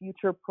that are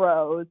future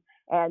pros.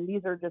 And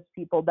these are just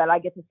people that I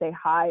get to say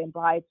hi and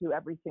bye to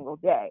every single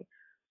day.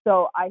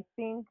 So I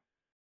think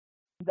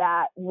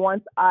that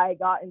once I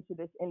got into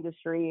this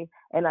industry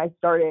and I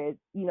started,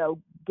 you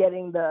know,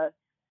 getting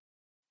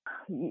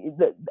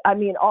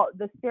all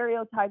the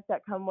stereotypes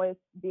that come with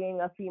being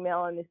a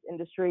female in this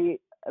industry,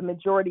 a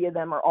majority of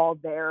them are all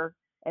there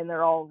and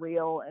they're all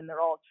real and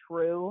they're all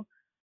true.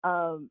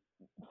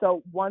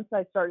 So once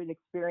I started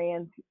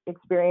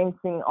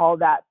experiencing all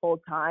that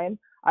full time,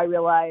 I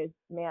realized,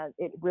 man,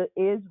 it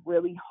is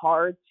really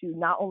hard to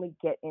not only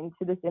get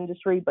into this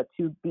industry, but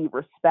to be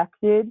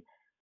respected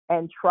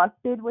and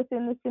trusted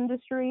within this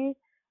industry.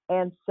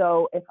 And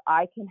so if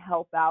I can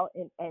help out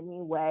in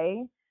any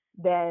way,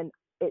 then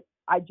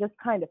I just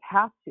kind of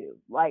have to.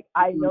 Like,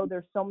 I know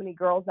there's so many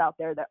girls out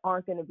there that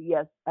aren't going to be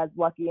as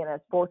lucky and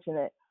as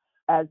fortunate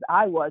as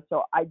I was.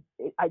 So I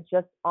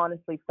just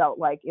honestly felt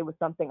like it was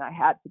something I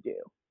had to do.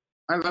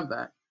 I love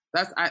that.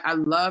 I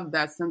love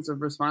that sense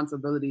of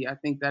responsibility. I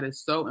think that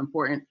is so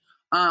important.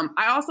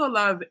 I also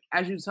love,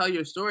 as you tell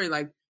your story,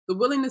 like the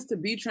willingness to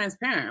be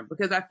transparent,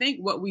 because I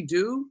think what we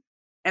do,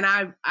 and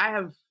I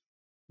have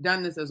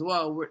done this as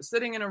well. We're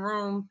sitting in a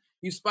room,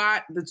 you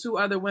spot the two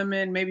other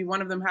women, maybe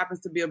one of them happens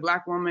to be a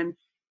Black woman.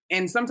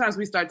 And sometimes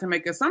we start to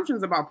make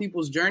assumptions about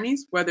people's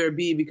journeys, whether it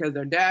be because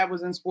their dad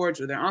was in sports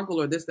or their uncle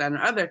or this, that, and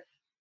the other.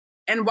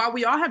 And while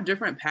we all have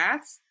different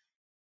paths,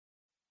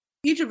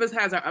 each of us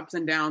has our ups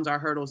and downs, our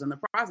hurdles in the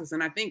process.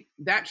 And I think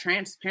that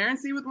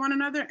transparency with one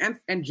another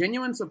and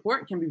genuine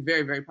support can be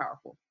very, very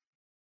powerful.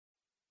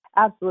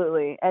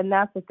 Absolutely. And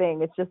that's the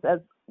thing. It's just, as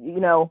you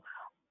know,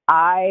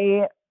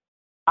 I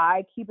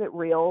keep it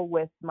real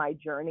with my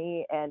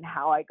journey and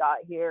how I got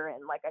here.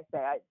 And like I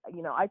say,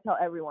 I tell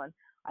everyone,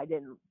 I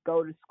didn't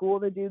go to school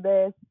to do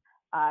this.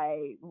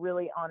 I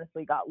really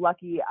honestly got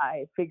lucky.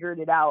 I figured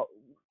it out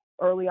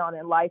early on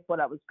in life, what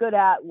I was good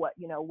at, what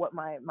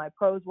my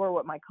pros were,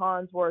 what my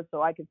cons were,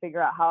 so I could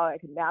figure out how I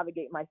could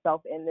navigate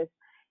myself in this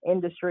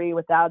industry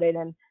without it.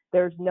 And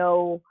there's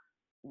no,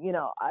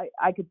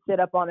 I could sit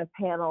up on a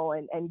panel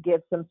and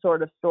give some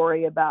sort of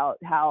story about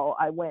how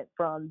I went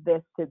from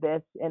this to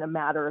this in a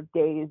matter of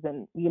days.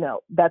 And,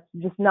 that's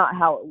just not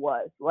how it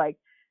was. Like,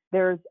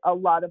 there's a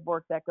lot of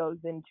work that goes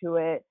into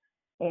it.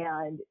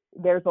 And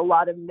there's a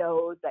lot of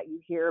no's that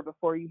you hear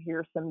before you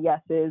hear some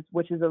yeses,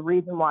 which is a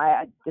reason why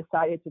I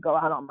decided to go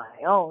out on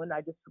my own. I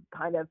just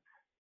kind of,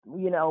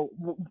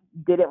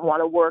 didn't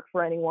want to work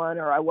for anyone,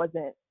 or I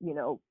wasn't,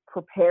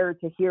 prepared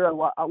to hear a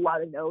lot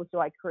of no's. So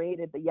I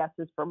created the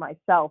yeses for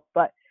myself.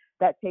 But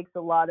that takes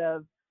a lot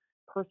of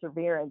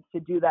perseverance to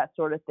do that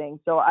sort of thing.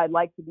 So I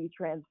like to be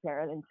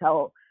transparent and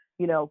tell,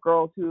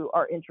 girls who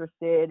are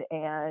interested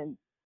and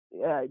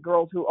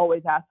girls who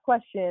always ask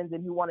questions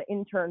and who want to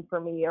intern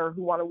for me or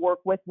who want to work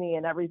with me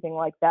and everything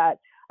like that.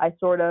 I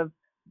sort of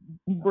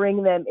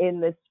bring them in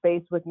this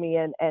space with me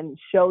and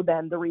show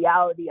them the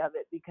reality of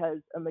it, because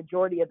a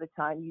majority of the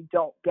time you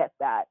don't get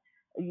that.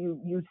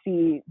 You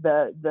see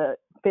the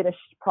finished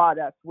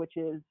product, which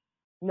is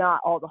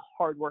not all the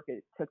hard work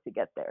it took to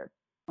get there.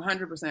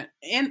 100%.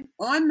 And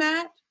on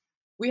that,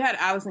 we had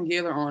Allison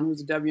Gaylor on,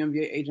 who's a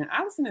WNBA agent.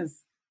 Allison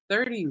is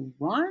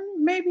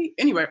 31, maybe.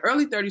 Anyway,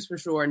 early 30s for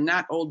sure,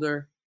 not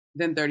older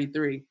than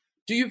 33.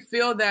 Do you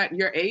feel that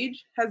your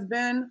age has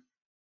been,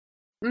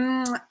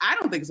 I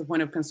don't think it's a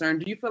point of concern.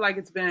 Do you feel like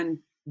it's been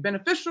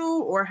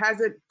beneficial, or has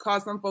it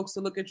caused some folks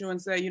to look at you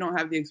and say, you don't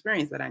have the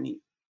experience that I need?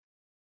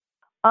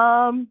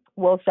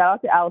 Well, shout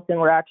out to Allison.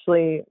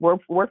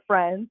 We're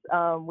friends.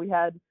 We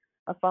had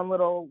a fun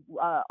little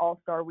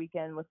all-star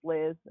weekend with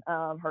Liz,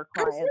 her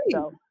client.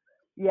 So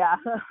yeah,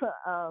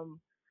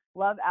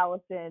 love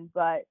Allison.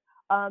 But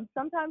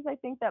sometimes I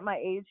think that my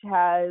age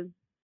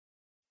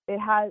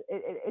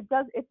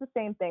it's the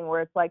same thing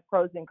where it's like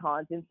pros and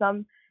cons. In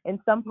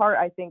some part,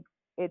 I think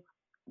it's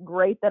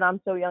great that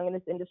I'm so young in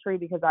this industry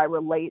because I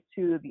relate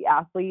to the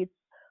athletes,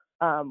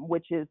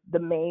 which is the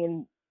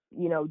main,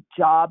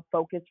 job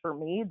focus for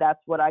me. That's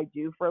what I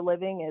do for a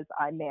living, is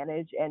I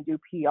manage and do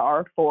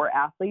PR for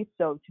athletes.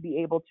 So to be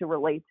able to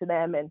relate to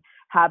them and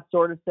have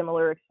sort of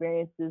similar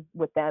experiences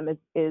with them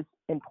is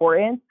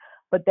important.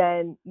 But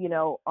then,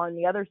 on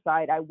the other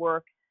side, I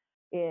work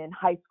in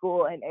high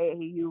school and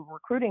AAU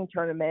recruiting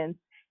tournaments.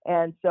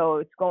 And so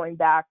it's going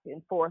back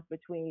and forth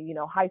between,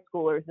 high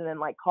schoolers and then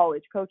like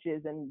college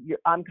coaches. And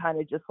I'm kind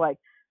of just like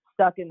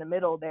stuck in the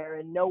middle there,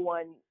 and no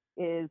one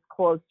is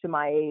close to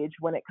my age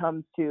when it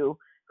comes to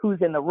who's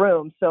in the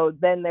room. So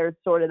then there's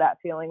sort of that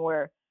feeling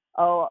where,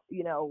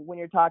 when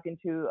you're talking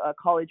to a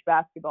college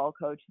basketball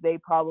coach, they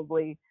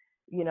probably,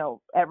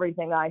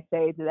 everything I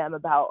say to them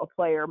about a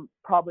player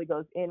probably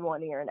goes in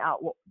one ear and out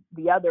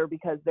the other,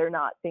 because they're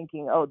not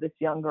thinking, oh, this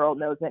young girl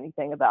knows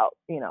anything about,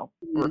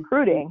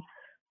 recruiting.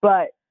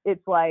 But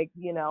it's like,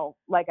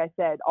 like I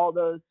said, all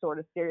those sort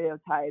of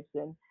stereotypes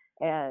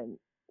and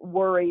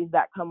worries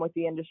that come with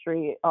the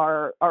industry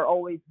are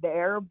always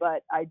there,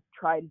 but I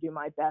try to do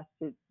my best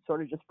to sort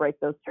of just break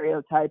those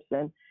stereotypes.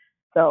 And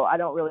so I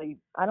don't really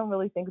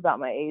think about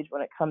my age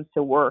when it comes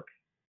to work.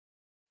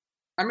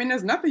 I mean,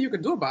 there's nothing you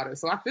can do about it.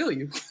 So I feel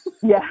you.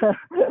 Yeah.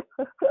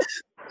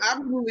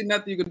 Absolutely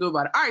nothing you can do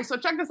about it. All right. So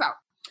check this out.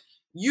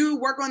 You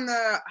work on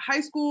the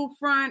high school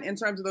front in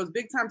terms of those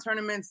big time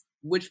tournaments,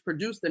 which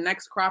produce the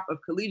next crop of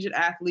collegiate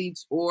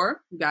athletes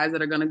or guys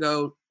that are going to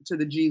go to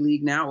the G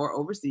League now or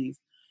overseas.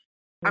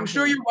 Mm-hmm. I'm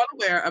sure you're well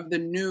aware of the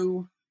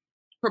new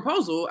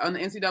proposal on the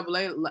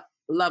NCAA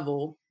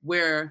level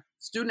where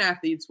student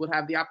athletes would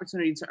have the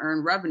opportunity to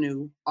earn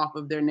revenue off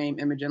of their name,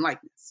 image, and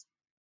likeness.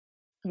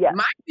 Yeah.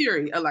 My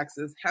theory,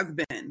 Alexis, has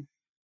been,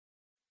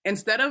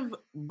 instead of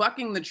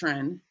bucking the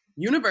trend,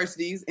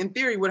 universities, in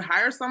theory, would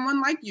hire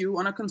someone like you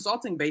on a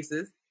consulting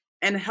basis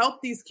and help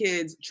these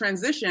kids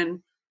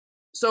transition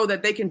so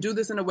that they can do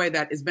this in a way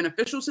that is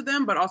beneficial to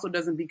them, but also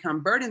doesn't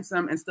become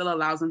burdensome and still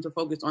allows them to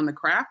focus on the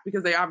craft,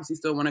 because they obviously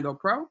still want to go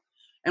pro.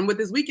 And with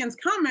this weekend's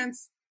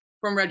comments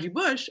from Reggie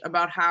Bush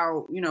about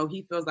how,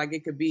 he feels like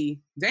it could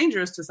be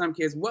dangerous to some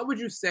kids, what would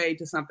you say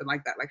to something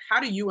like that? Like, how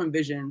do you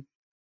envision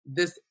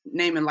this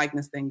name and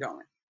likeness thing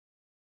going?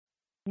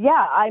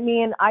 Yeah, I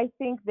mean, I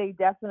think they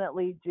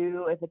definitely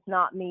do. If it's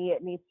not me,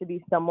 it needs to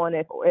be someone.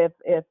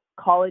 If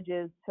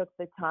colleges took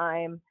the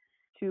time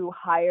to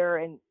hire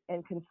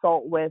and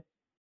consult with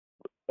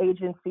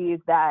agencies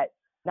that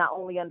not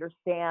only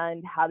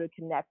understand how to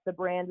connect the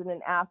brand and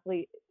an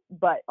athlete,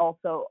 but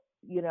also,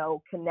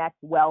 connect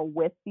well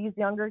with these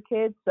younger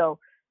kids. So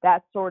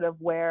that's sort of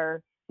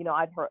where,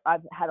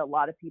 I've had a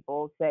lot of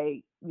people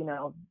say,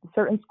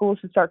 certain schools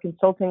should start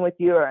consulting with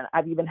you, and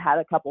I've even had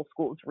a couple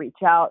schools reach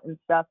out and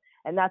stuff.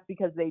 And that's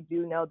because they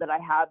do know that I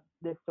have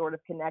this sort of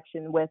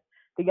connection with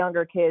the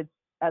younger kids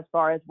as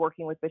far as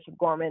working with Bishop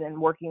Gorman and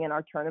working in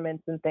our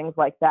tournaments and things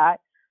like that.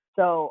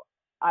 So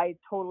I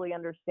totally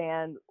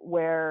understand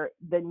where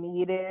the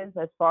need is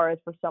as far as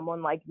for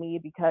someone like me,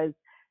 because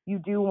you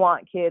do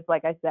want kids.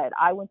 Like I said,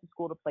 I went to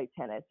school to play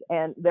tennis,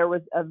 and there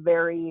was a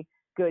very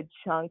good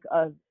chunk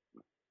of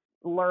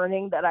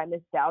learning that I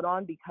missed out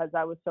on because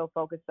I was so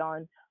focused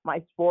on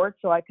my sport.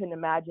 So I couldn't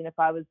imagine if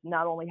I was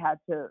not only had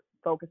to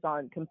focus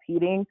on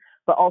competing,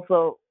 but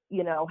also,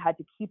 had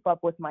to keep up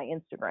with my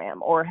Instagram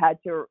or had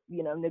to,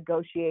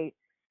 negotiate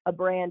a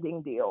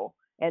branding deal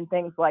and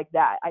things like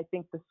that. I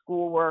think the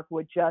schoolwork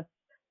would just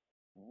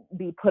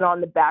be put on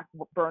the back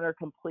burner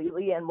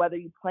completely. And whether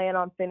you plan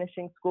on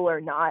finishing school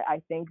or not,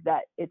 I think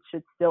that it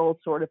should still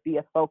sort of be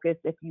a focus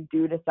if you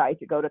do decide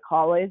to go to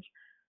college.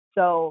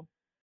 So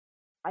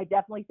I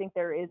definitely think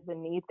there is a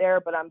need there,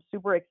 but I'm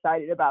super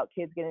excited about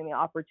kids getting the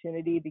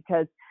opportunity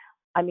because,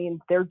 I mean,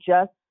 they're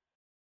just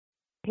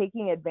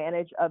taking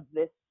advantage of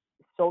this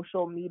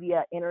social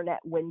media internet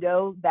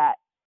window that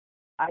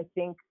I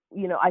think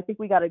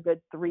we got a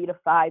good 3 to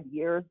 5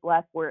 years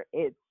left where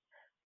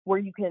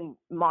you can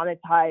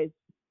monetize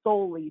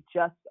solely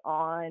just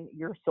on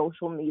your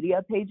social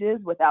media pages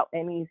without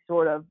any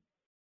sort of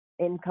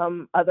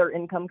other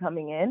income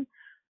coming in.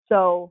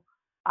 So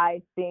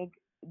I think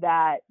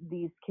that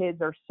these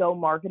kids are so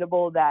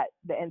marketable that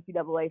the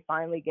NCAA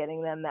finally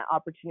getting them that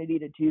opportunity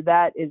to do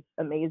that is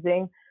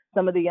amazing.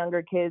 Some of the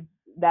younger kids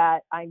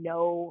that I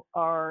know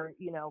are,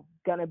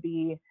 going to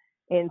be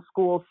in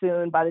school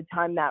soon by the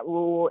time that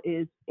rule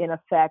is in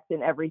effect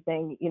and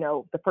everything,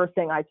 the first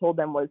thing I told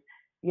them was,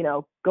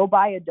 go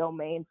buy a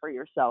domain for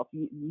yourself.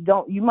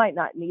 You might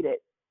not need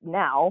it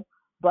now,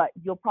 but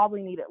you'll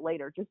probably need it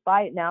later. Just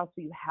buy it now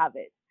so you have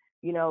it.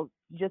 You know,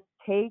 just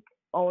take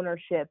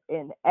ownership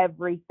in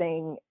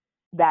everything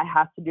that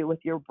has to do with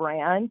your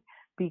brand,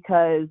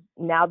 because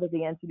now that the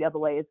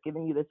NCAA is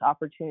giving you this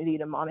opportunity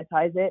to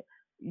monetize it,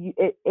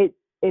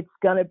 it's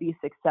going to be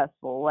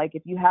successful. Like,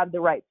 if you have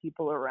the right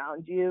people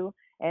around you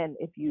and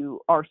if you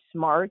are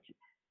smart,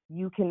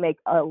 you can make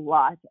a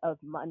lot of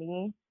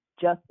money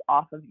just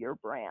off of your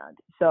brand.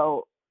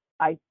 So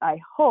I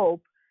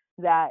hope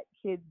that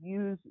kids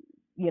use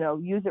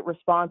it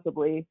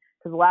responsibly,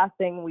 because the last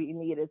thing we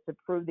need is to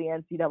prove the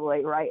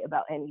NCAA right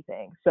about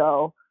anything.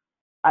 So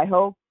I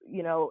hope,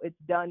 it's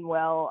done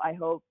well. I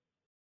hope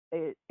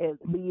it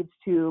leads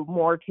to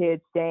more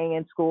kids staying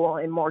in school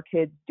and more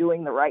kids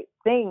doing the right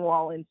thing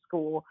while in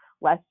school,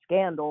 less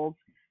scandals.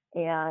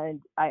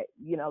 And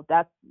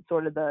that's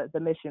sort of the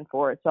mission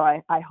for it. So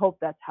I hope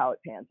that's how it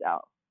pans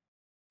out.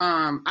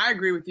 I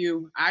agree with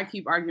you. I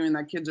keep arguing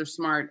that kids are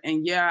smart.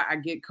 And yeah, I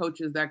get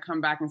coaches that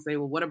come back and say,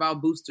 well, what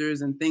about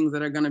boosters and things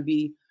that are going to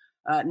be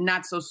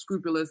not so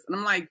scrupulous? And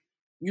I'm like,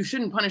 you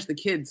shouldn't punish the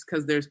kids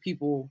because there's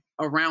people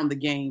around the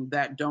game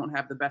that don't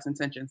have the best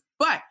intentions.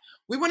 But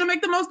we want to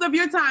make the most of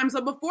your time.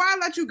 So before I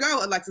let you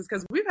go, Alexis,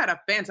 because we've had a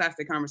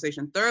fantastic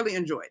conversation, thoroughly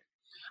enjoyed,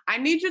 I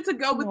need you to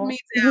go with me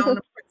down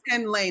the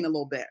pretend lane a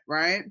little bit,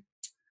 right?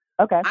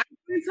 Okay. I'm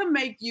going to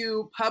make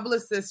you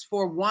publicist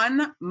for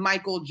one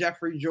Michael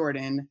Jeffrey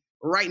Jordan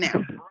right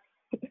now.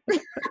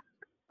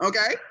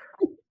 Okay?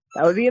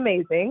 That would be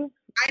amazing.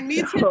 I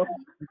need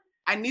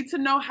to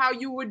know how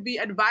you would be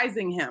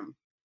advising him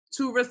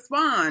to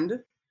respond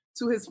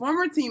to his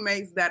former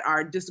teammates that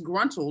are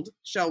disgruntled,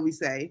 shall we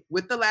say,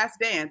 with The Last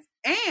Dance,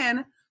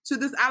 and to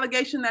this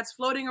allegation that's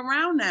floating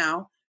around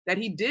now that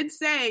he did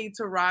say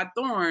to Rod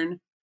Thorne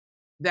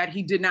that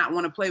he did not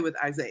want to play with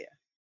Isaiah.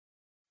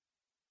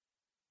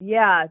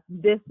 Yeah,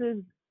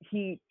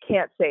 he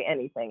can't say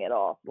anything at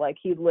all. Like,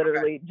 he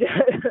literally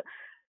just,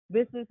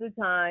 this is the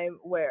time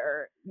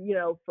where,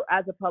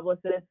 as a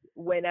publicist,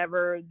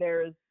 whenever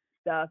there's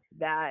stuff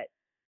that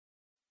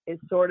is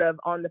sort of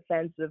on the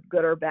fence of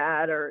good or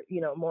bad, or,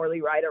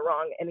 morally right or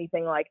wrong,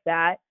 anything like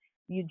that,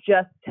 you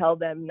just tell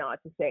them not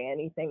to say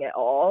anything at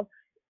all.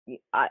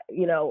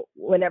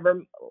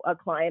 Whenever a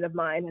client of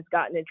mine has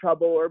gotten in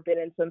trouble or been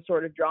in some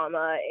sort of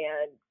drama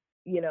and,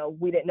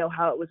 we didn't know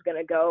how it was going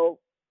to go,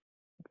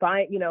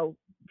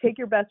 take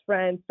your best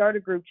friend, start a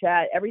group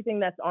chat, everything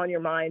that's on your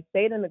mind,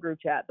 say it in the group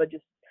chat, but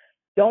just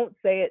don't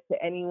say it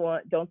to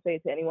anyone. Don't say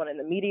it to anyone in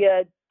the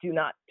media. Do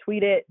not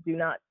tweet it. Do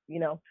not,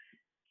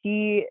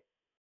 he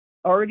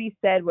already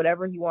said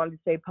whatever he wanted to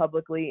say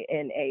publicly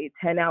in a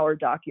 10-hour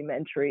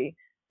documentary.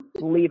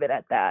 Leave it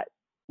at that.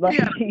 Like,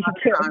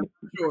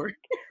 Sure.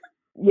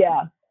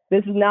 Yeah.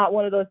 This is not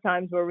one of those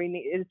times where we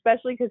need,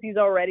 especially because he's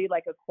already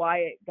like a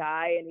quiet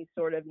guy and he's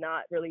sort of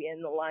not really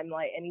in the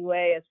limelight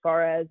anyway, as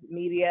far as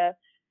media.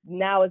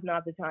 Now is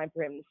not the time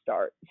for him to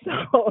start.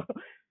 So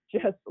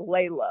just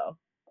lay low.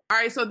 All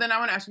right. So then I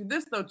want to ask you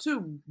this though,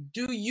 too.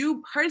 Do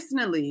you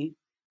personally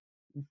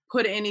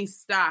put any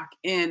stock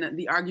in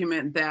the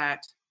argument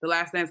that The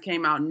Last Dance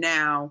came out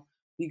now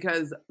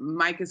because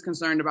Mike is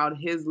concerned about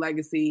his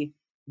legacy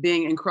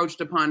being encroached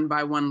upon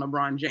by one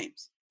LeBron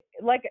James?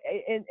 Like,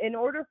 in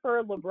order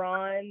for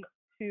LeBron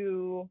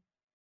to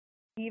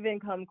even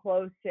come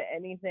close to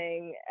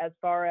anything as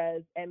far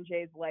as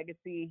MJ's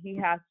legacy, he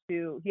has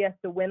to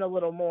win a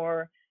little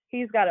more.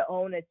 He's got to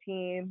own a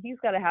team. He's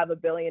got to have $1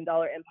 billion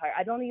empire.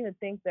 I don't even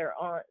think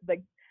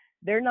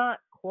they're not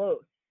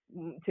close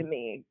to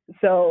me.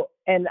 So,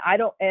 and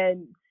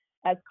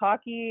as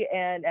cocky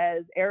and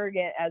as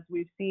arrogant as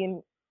we've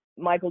seen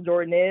Michael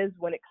Jordan is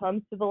when it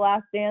comes to The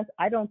Last Dance,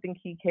 I don't think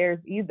he cares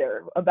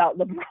either about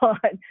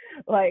LeBron.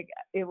 Like,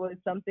 it was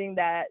something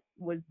that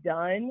was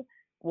done.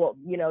 Well,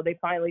 they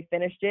finally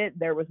finished it.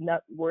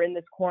 We're in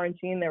this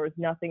quarantine. There was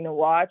nothing to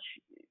watch.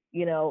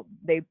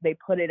 They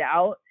put it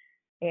out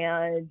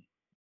and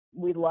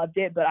we loved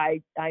it. But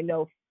I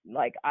know,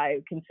 like,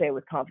 I can say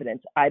with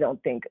confidence, I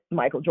don't think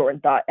Michael Jordan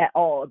thought at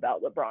all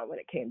about LeBron when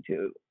it came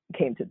to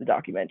the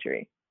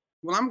documentary.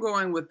 Well, I'm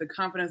going with the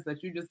confidence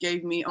that you just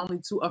gave me, only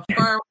to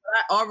affirm what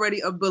I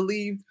already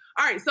believed.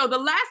 All right, so the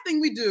last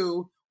thing we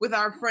do with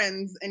our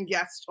friends and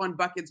guests on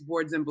Buckets,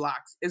 Boards, and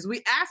Blocks is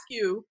we ask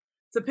you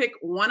to pick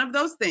one of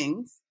those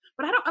things.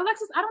 But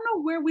Alexis, I don't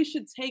know where we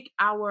should take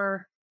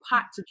our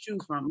pot to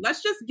choose from.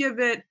 Let's just we'll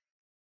do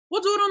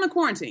it on the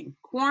quarantine.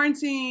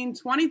 Quarantine,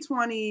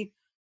 2020,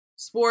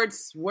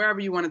 sports, wherever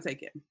you want to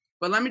take it.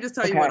 But let me just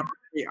tell you what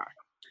they are.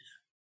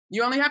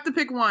 You only have to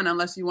pick one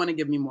unless you want to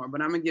give me more,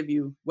 but I'm going to give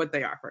you what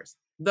they are first.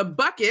 The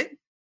bucket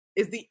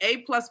is the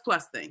A++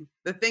 thing,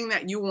 the thing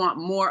that you want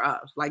more of,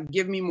 like,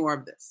 give me more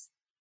of this.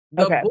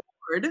 The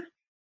board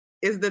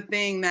is the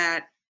thing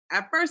that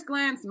at first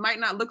glance might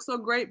not look so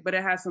great, but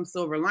it has some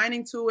silver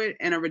lining to it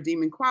and a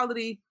redeeming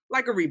quality,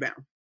 like a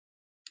rebound.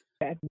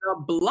 Okay. The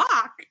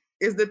block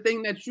is the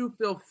thing that you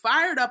feel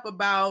fired up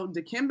about,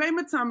 Dikembe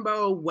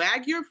Mutombo,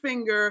 wag your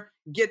finger,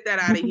 get that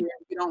out of here.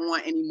 You don't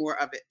want any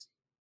more of it.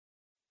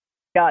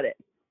 Got it.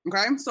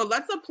 Okay, so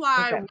let's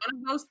apply one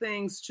of those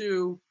things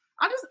to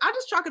I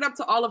just chalk it up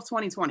to all of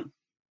 2020.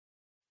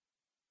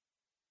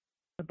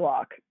 The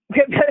block.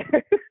 All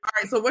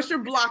right, so what's your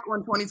block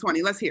on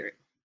 2020? Let's hear it.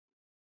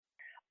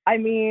 I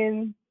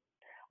mean,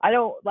 I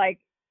don't like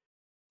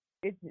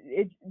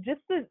it's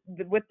just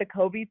with the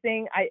Kobe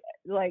thing.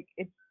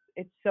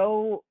 It's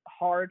so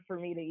hard for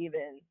me to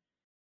even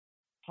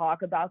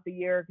talk about the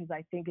year because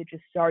I think it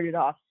just started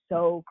off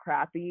so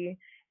crappy,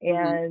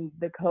 and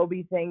the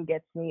Kobe thing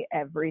gets me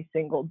every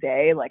single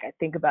day. Like, I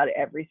think about it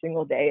every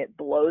single day. It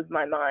blows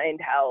my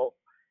mind how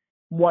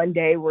one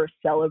day we're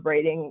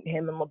celebrating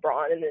him and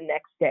LeBron and the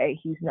next day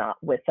he's not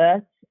with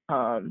us.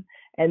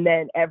 And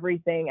then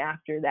everything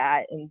after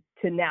that, and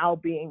to now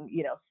being,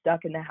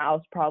 stuck in the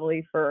house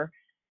probably for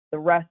the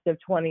rest of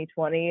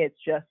 2020,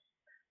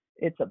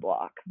 it's a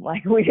block.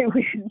 Like, we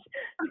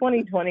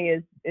 2020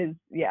 is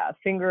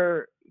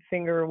finger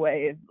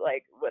wave,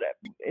 like, whatever.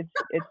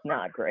 It's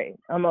not great.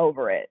 I'm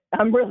over it.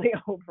 I'm really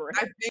over it.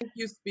 I think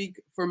you speak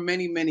for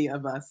many, many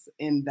of us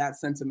in that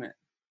sentiment.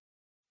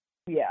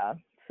 Yeah.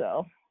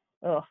 So,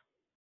 ugh.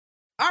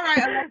 All right,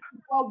 Alexis,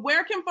 well,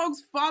 where can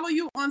folks follow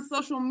you on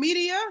social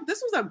media?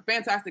 This was a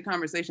fantastic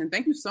conversation.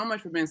 Thank you so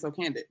much for being so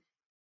candid.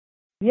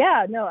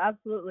 Yeah, no,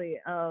 absolutely.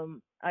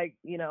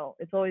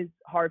 It's always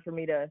hard for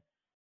me to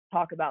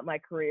talk about my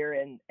career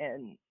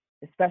and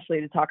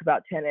especially to talk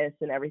about tennis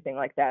and everything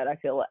like that. I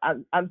feel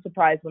I'm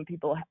surprised when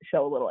people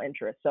show a little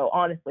interest. So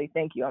honestly,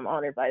 thank you. I'm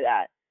honored by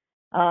that.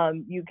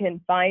 You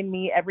can find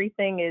me.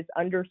 Everything is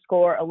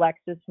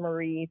 _Alexis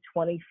Marie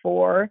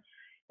 24.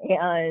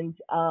 And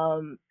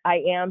I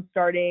am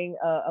starting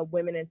a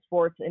women in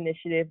sports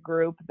initiative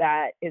group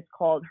that is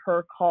called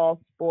Her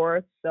Call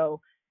Sports. So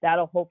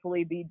that'll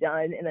hopefully be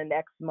done in the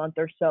next month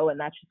or so. And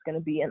that's just going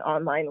to be an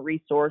online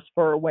resource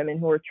for women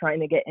who are trying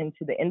to get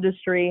into the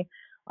industry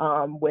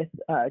with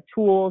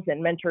tools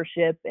and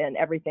mentorship and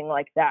everything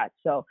like that.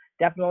 So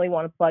definitely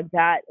want to plug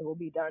that. It will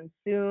be done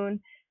soon.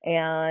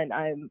 And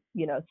I'm,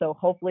 so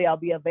hopefully I'll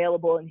be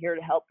available and here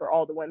to help for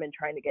all the women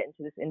trying to get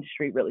into this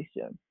industry really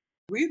soon.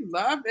 We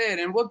love it.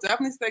 And we'll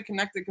definitely stay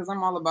connected because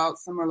I'm all about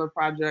similar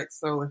projects.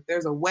 So if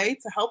there's a way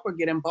to help or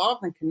get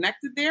involved and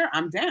connected there,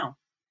 I'm down.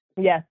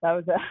 Yes, that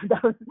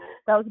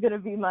was going to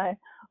be my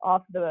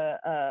off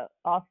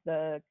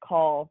the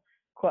call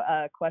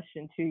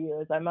question to you.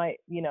 Is I might,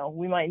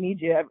 we might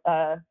need you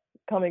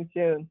coming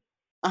soon.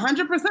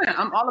 100%.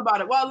 I'm all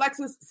about it. Well,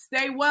 Alexis,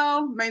 stay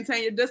well,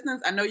 maintain your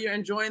distance. I know you're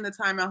enjoying the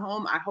time at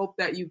home. I hope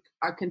that you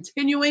are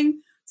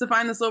continuing to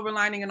find the silver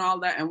lining and all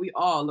that. And we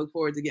all look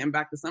forward to getting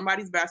back to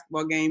somebody's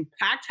basketball game,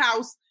 packed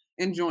house,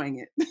 enjoying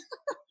it.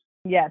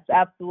 Yes,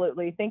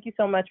 absolutely. Thank you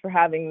so much for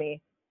having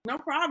me. No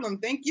problem.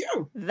 Thank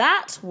you.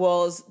 That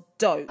was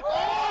dope.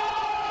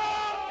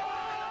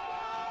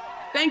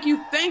 Thank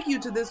you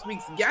to this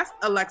week's guest,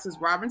 Alexis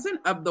Robinson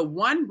of the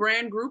One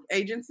Brand Group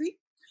Agency.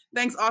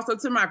 Thanks also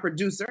to my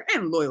producer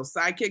and loyal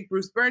sidekick,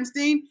 Bruce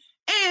Bernstein,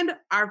 and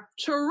our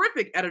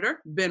terrific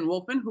editor, Ben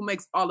Wolfen, who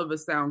makes all of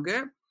us sound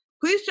good.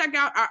 Please check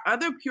out our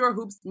other Pure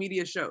Hoops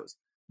media shows.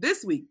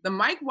 This week, the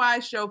Mike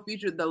Wise Show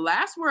featured The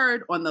Last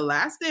Word on The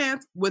Last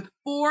Dance with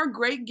 4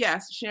 great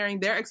guests sharing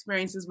their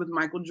experiences with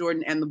Michael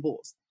Jordan and the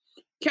Bulls.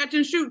 Catch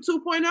and Shoot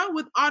 2.0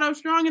 with Otto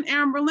Strong and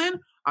Aaron Berlin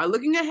are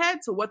looking ahead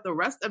to what the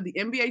rest of the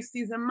NBA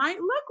season might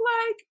look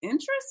like.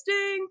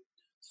 Interesting.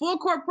 Full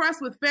Court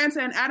Press with Fanta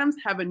and Adams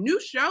have a new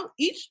show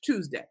each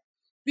Tuesday.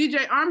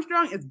 BJ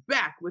Armstrong is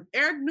back with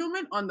Eric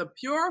Newman on the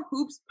Pure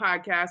Hoops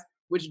podcast,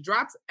 which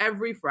drops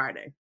every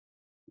Friday.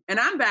 And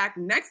I'm back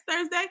next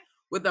Thursday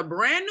with a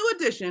brand new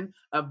edition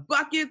of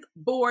Buckets,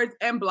 Boards,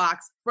 and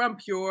Blocks from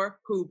Pure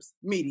Hoops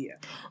Media.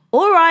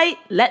 All right,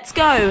 let's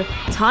go.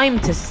 Time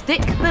to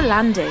stick the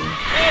landing.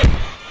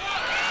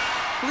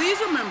 Please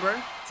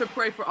remember to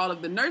pray for all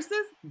of the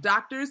nurses,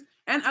 doctors,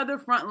 and other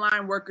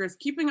frontline workers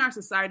keeping our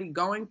society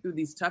going through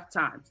these tough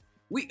times.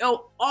 We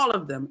owe all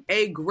of them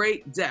a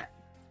great debt.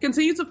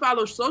 Continue to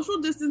follow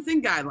social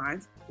distancing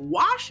guidelines,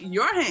 wash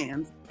your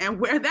hands, and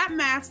wear that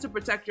mask to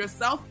protect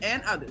yourself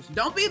and others.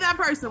 Don't be that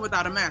person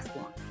without a mask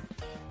on.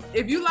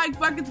 If you like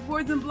Buckets,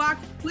 Boards, and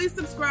Blocks, please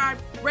subscribe,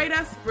 rate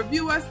us,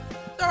 review us,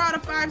 throw out a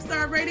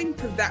 5-star rating,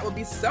 because that would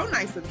be so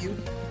nice of you.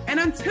 And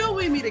until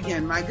we meet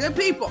again, my good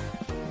people,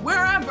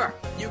 wherever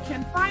you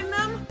can find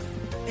them,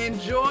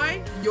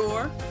 enjoy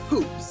your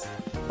hoops.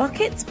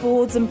 Buckets,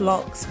 Boards, and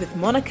Blocks with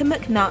Monica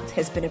McNutt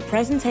has been a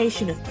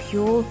presentation of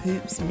Pure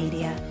Hoops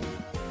Media.